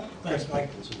 Nope, thanks, Mike.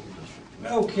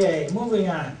 Okay, moving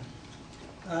on.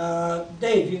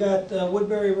 Dave, you got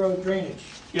Woodbury Road drainage.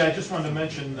 Yeah, I just wanted to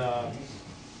mention,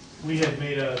 we had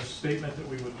made a statement that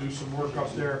we would do some work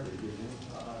up there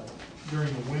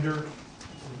during the winter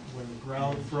when the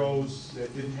ground froze.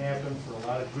 That didn't happen for a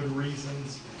lot of good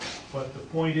reasons. But the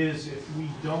point is, if we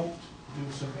don't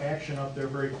do some action up there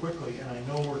very quickly, and I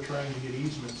know we're trying to get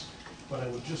easements, but I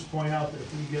would just point out that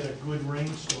if we get a good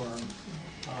rainstorm,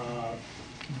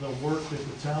 the work that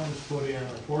the town has put in,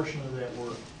 or a portion of that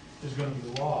work, is gonna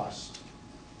be lost.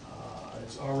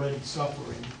 It's already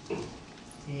suffering.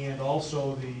 And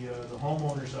also the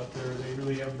homeowners up there, they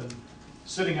really have been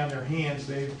sitting on their hands.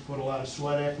 They've put a lot of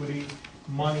sweat equity,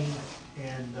 money,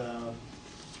 and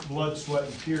blood, sweat,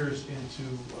 and tears into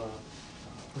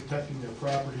protecting their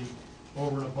property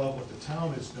over and above what the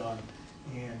town has done.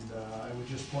 And I would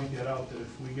just point that out, that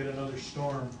if we get another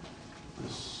storm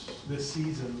this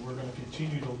season, we're gonna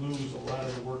continue to lose a lot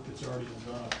of the work that's already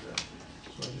been done up there.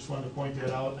 So I just wanted to point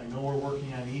that out. I know we're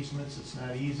working on easements, it's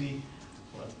not easy,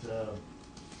 but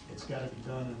it's gotta be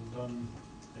done, and done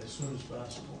as soon as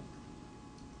possible.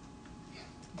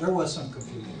 There was some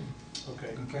confusion,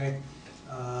 Okay. okay?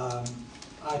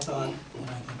 I thought, and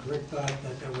I think Rick thought,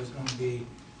 that there was going to be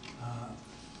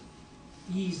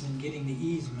ease in getting the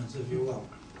easements, if you will,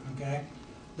 okay?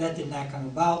 That did not come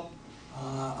about.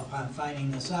 Upon finding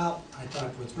this out, I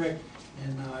talked with Rick,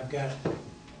 and now I've got...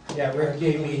 Yeah, Rick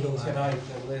gave me Legal. tonight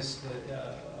the list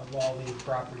of all the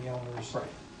property owners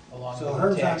along So with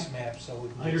Herb's the tax on- map, so we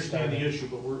can I understand the start. issue,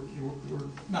 but we're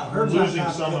No, Herb's on losing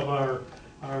top some of of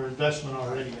our investment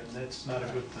already, and that's not a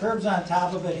good thing. Herb's on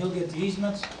top of it, he'll get the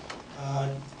easements.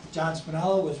 John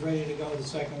Spinella was ready to go the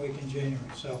second week in January,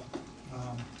 so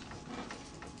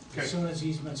Okay. as soon as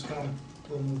easements come,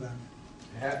 we'll move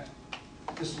on.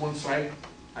 This one site,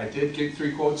 I did get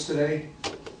 3 quotes today,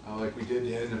 like we did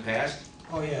in the past,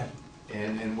 Oh, yeah.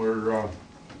 and we're,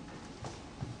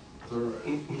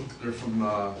 they're from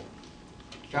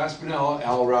John Spinella,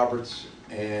 Al Roberts,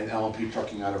 and L&P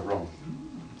Trucking out of Rome.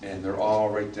 And they're all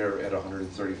right there at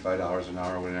 $135 an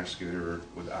hour with an excavator or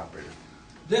with operator.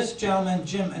 This gentleman,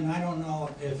 Jim, and I don't know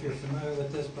if you're familiar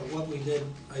with this, but what we did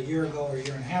a year ago or a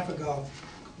year and a half ago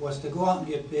was to go out and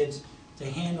get bids to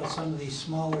handle some of these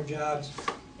smaller jobs.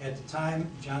 At the time,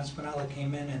 John Spinella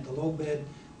came in at the low bid.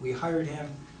 We hired him.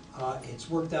 It's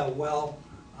worked out well.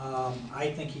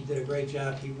 I think he did a great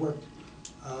job. He worked,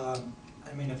 I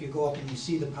mean, if you go up and you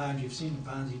see the ponds, you've seen the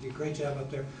ponds, he did a great job up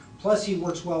there. Plus, he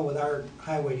works well with our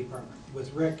highway department,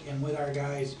 with Rick and with our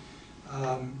guys.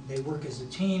 They work as a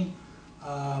team.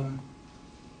 And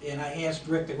I asked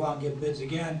Rick to go out and get bids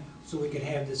again, so we could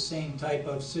have the same type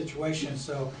of situation.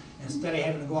 So instead of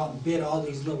having to go out and bid all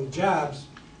these little jobs,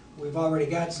 we've already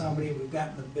got somebody, we've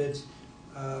gotten the bids.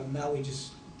 Now we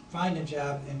just find a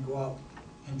job and go out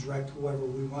and direct whoever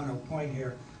we want to appoint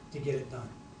here to get it done.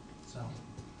 So,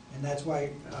 and that's why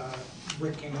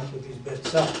Rick came up with these bids.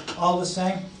 So, all the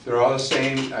same? They're all the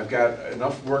same. I've got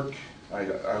enough work. I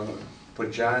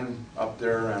put John up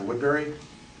there on Woodbury,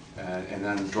 and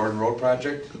then the Jordan Road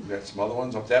project. We've got some other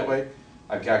ones up that way.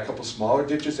 I've got a couple smaller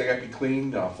ditches that got to be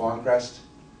cleaned, Fawn Crest,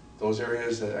 those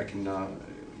areas that I can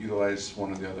utilize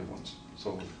one of the other ones.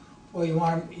 So. Well, you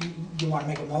want to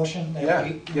make a motion that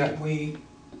Yeah. we,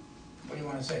 what do you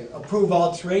want to say, approve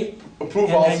all 3? Approve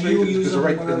And all then 3 you because use they're them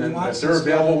right, wherever and you then want, if they're since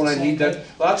we're available all when the I need same that.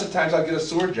 Lots of times I'll get a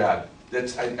sewer job.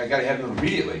 That's I got to have them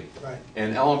immediately. Right.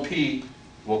 And L&P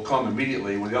will come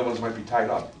immediately when the other ones might be tied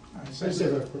up. All right, I so just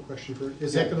have a quick question for,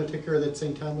 is that gonna take care of that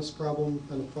St. Thomas problem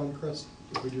on the Fawn Crest,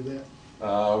 if we do that?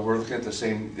 We're looking at the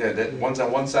same, yeah, that one's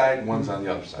on one side, one's on the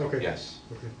other side, Okay. yes.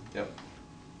 Okay. Yep.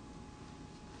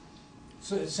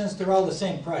 So since they're all the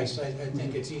same price, I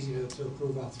think it's easy to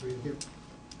approve all 3 of them.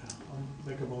 I'll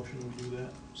make a motion to do that.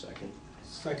 Second.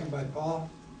 Second by Paul,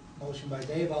 motion by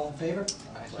Dave, all in favor?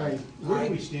 Aye. Where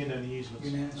do we stand on the easements?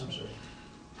 Unanimous. I'm sorry.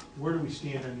 Where do we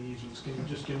stand on the easements? Can you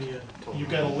just give me you've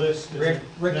got a list? Rick,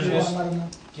 Rick, Then you it's- want to let them know?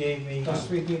 Gave me, Those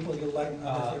 3 people, you'll let them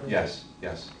know that they were... Yes,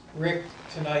 yes. Rick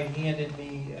tonight handed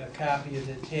me a copy of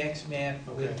the tax map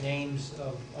with Okay. names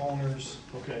of owners.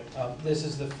 Okay. This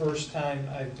is the first time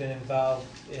I've been involved,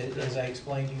 as I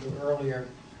explained to you earlier,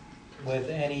 with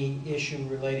any issue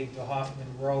relating to Hoffman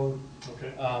Road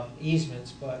Okay.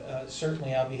 easements, but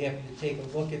certainly I'll be happy to take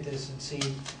a look at this and see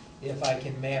if I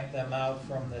can map them out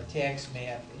from the tax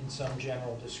map in some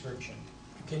general description.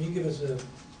 Can you give us an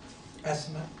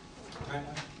estimate, timeline?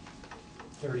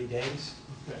 30 days.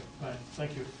 Okay, fine,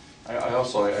 thank you. I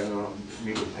also, I know,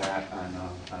 meet with Pat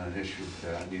on an issue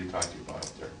that I need to talk to you about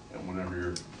up there, and whenever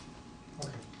you're,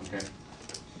 Okay.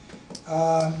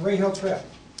 okay? Ray Hill Trail.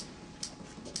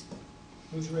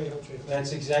 Who's Ray Hill Trail?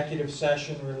 That's executive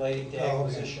session relating to Oh, okay.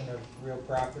 acquisition of real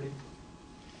property.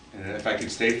 And if I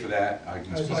could stay for that, I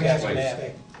can I was speak gonna ask you to to you.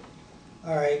 stay.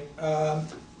 All right,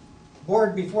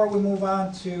 Board, before we move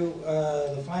on to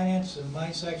the finance and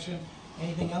my section,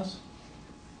 anything else?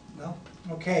 No?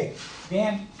 Okay,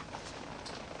 Dan?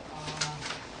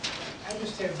 I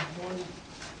just have one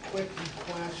quick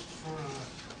request for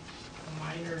a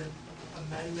minor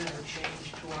amendment or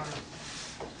change to our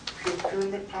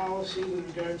procurement policy with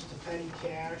regards to petty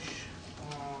cash.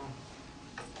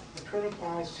 The current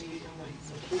policy in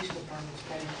the police department's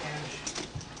petty cash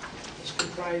is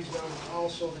comprised of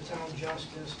also the town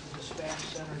justice, the dispatch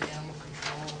center, and animal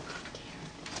control.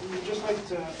 We would just like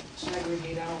to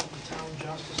segregate out the town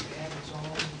justice to have its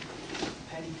own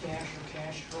petty cash or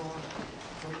cash drawer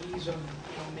for ease of,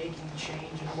 making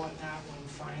change and whatnot when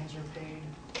fines are paid,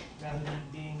 rather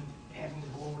than having to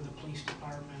go over to the police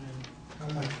department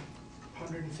and How much?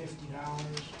 $150.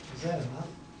 Is that enough?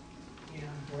 Yeah.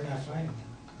 We're not finding them.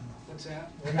 What's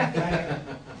that? We're not finding them.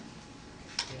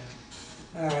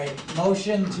 Yeah. All right,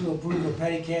 motion to approve a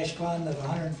petty cash fund of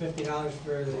 $150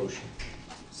 for the. Motion.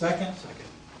 Second? Second.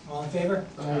 All in favor?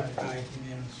 Aye. Aye,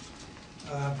 unanimous.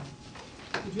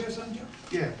 Did you have something, Joe?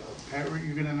 Yeah, Pat, were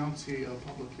you gonna announce the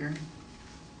public hearing?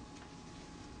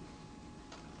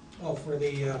 Oh, for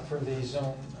the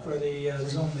zone.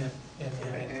 zone map.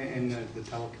 And the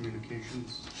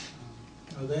telecommunications?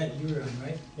 Oh, that you were on,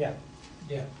 right? Yeah.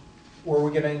 Yeah. Were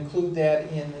we gonna include that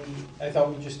in the, I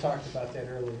thought we just talked about that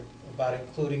earlier, about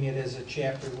including it as a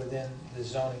chapter within the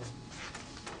zoning.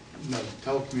 No,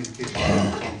 telecommunications is its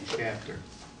own chapter.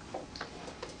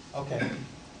 Okay,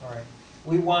 all right.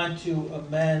 We want to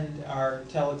amend our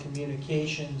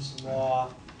telecommunications law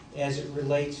as it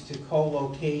relates to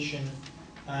co-location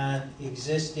on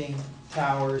existing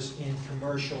towers in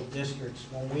commercial districts.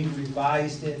 When we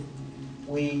revised it,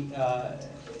 we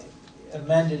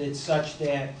amended it such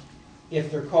that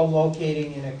if they're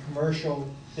co-locating in a commercial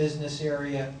business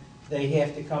area, they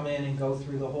have to come in and go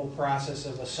through the whole process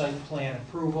of a site plan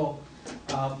approval.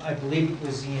 I believe it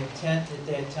was the intent at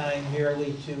that time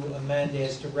merely to amend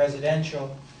as to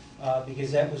residential,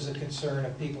 because that was the concern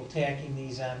of people tacking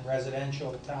these on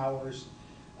residential towers.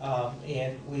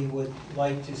 And we would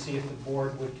like to see if the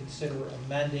board would consider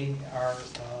amending our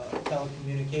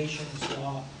telecommunications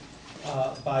law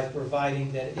by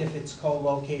providing that if it's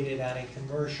co-located on a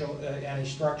commercial, on a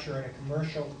structure in a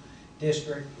commercial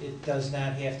district, it does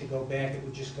not have to go back, it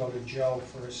would just go to Joe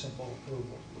for a simple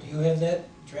approval. You have that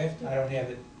drafted? I don't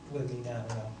have it with me now,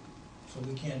 no. So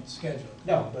we can't schedule it?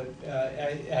 No, but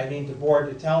I need the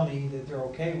board to tell me that they're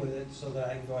okay with it so that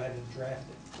I can go ahead and draft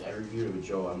it. I reviewed it with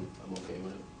Joe, I'm okay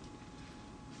with it.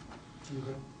 You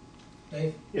good?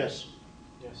 Dave? Yes.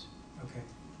 Yes. Okay,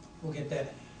 we'll get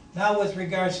that. Now with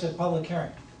regards to the public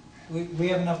hearing, we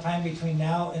have enough time between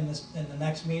now and the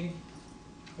next meeting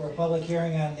for a public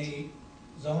hearing on the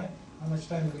zoning? How much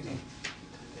time do we need?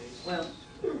 Well,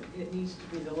 it needs to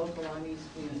be, the local law needs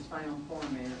to be in its final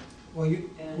format. Well,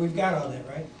 we've got all that,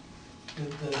 right?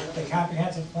 The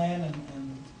comprehensive plan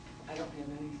and, I don't have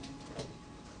anything.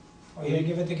 oh, you didn't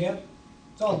give it to Gib?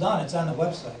 It's all done, it's on the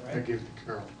website, I right? gave it to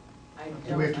Carol. I Do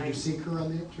don't, we have to do seeker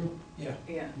on that too? Yeah.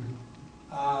 Yeah,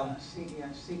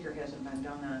 seeker hasn't been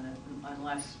done on it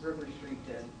unless River Street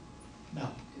did. No.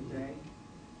 Today.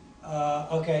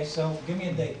 Okay, so give me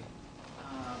a date.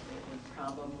 It would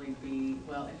probably be,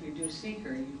 well, if you do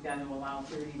seeker, you've got to allow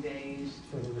 30 days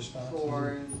For the response.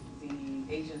 for the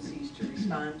agencies to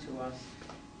respond to us.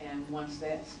 And once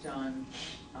that's done,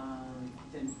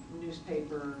 the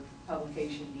newspaper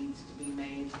publication needs to be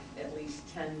made at least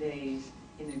 10 days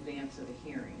in advance of the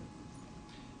hearing.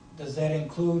 Does that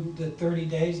include the 30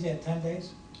 days, that 10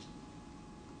 days?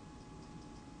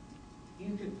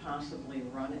 You could possibly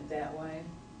run it that way.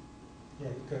 Yeah,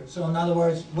 you could. So in other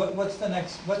words, what's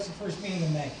the first meeting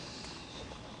in May?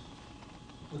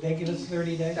 Would they give us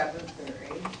 30 days? 7th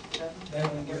or 8th?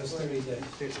 That would give us 30 days.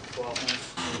 It's 12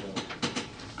 months.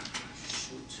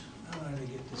 Shoot, I wanted to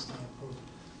get this thing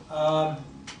approved.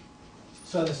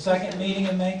 So the second meeting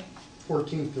in May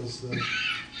 14th is the.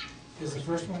 is the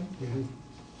first one? Mhm.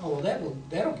 Oh, well,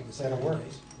 that'll give us 30 That'll work.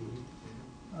 days.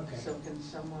 Okay. So can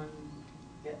someone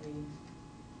get me?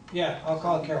 Yeah, I'll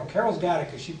call Carol. Carol's got it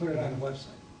because she put it on the website.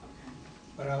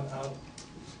 But I'll,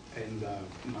 And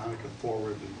Monica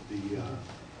forwarded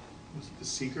was it the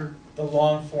seeker? The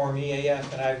long form EAF,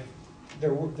 and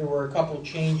there were a couple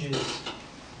changes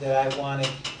that I wanted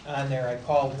on there. I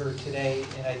called her today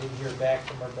and I didn't hear back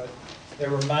from her, but there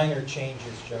were minor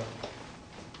changes, Joe.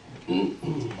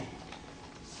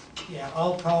 yeah,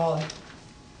 I'll call,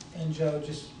 and Joe,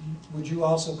 would you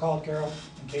also call Carol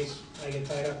in case I get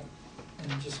tied up?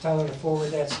 And just tell her to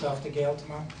forward that stuff to Gail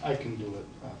tomorrow? I can do it.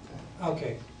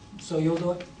 Okay, so you'll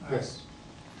do it? All right. Yes.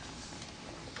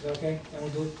 Is that okay? And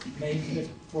we'll do it May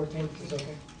 14th, is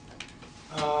okay?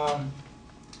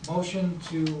 Motion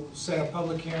to set a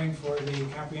public hearing for the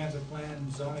comprehensive plan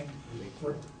and zoning.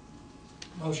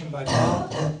 Motion by Paul,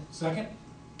 second?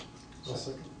 I'll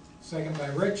second. second by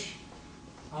Rich.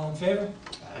 All in favor?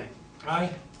 Aye. Aye,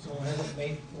 so we'll have it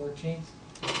May 14th.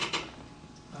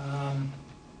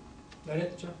 That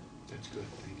it, Joe? That's good,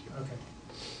 thank you. Okay.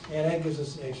 Yeah, that gives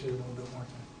us actually a little bit more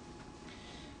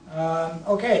time.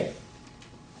 Okay,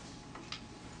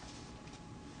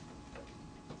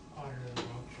 Auditor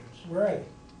vouchers. where are you?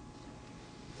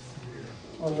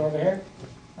 Oh, they're over here?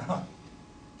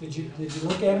 Did you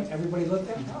look at them? Everybody looked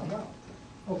at them? Oh, wow.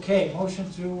 Okay,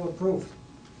 motion to approve.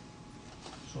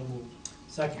 So moved.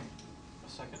 Second.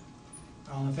 Second.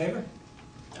 All in favor?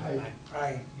 Aye.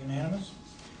 Aye, unanimous.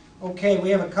 Okay, we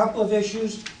have a couple of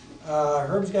issues.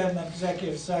 Herb's got an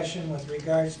executive session with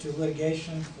regards to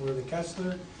litigation for the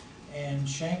Kessler and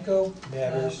Schenko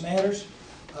matters.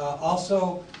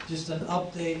 Also, just an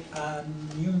update on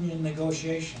union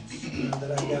negotiations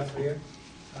that I've got for you.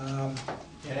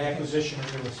 And acquisition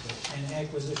of real estate. And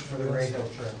acquisition For of the real Ray estate. Hill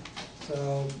Trail.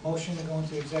 So, motion to go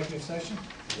into executive session?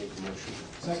 Make the motion.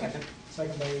 Second?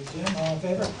 Second by Jim, all in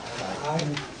favor?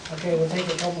 Aye. Okay, we'll take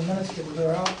a couple minutes to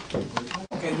clear out.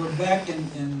 Okay, we're back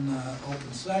in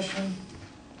open session.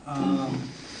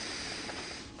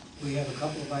 We have a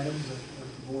couple of items that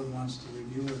the board wants to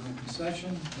review in open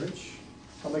session. Rich?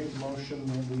 I'll make the motion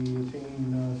that we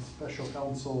obtain special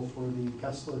counsel for the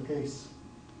Kessler case.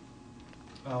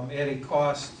 At a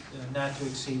cost not to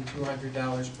exceed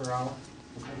 $200 per hour.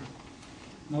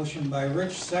 Motion by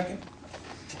Rich, second.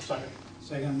 Second.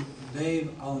 Second, Dave,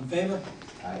 all in favor?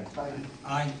 Aye.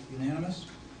 Aye, unanimous.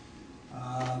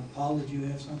 Paul, did you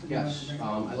have something? you wanted to Yes, bring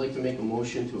up? I'd like to make a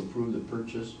motion to approve the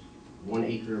purchase, 1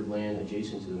 acre of land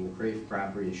adjacent to the McCrafe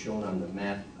property as shown on the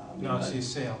map. No, it's the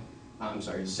sale. I'm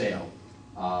sorry, sale,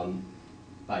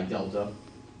 by Delta,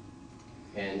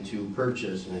 and to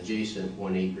purchase an adjacent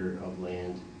 1 acre of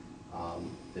land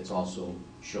that's also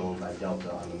shown by Delta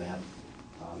on the map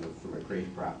for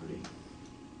McCrafe property.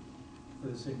 For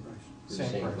the same price. For the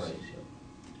Same same price. price, yeah.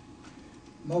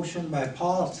 Motion by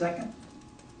Paul, second.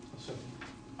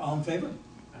 All in favor?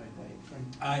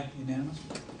 Aye, unanimous.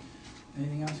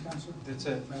 Anything else, Counselor? That's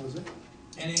it. That was it?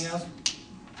 Anything else,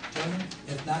 gentlemen?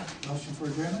 If not, motion for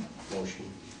adjournment? Motion.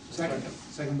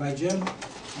 Second by Jim.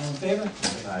 All in favor?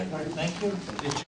 Aye. Thank you.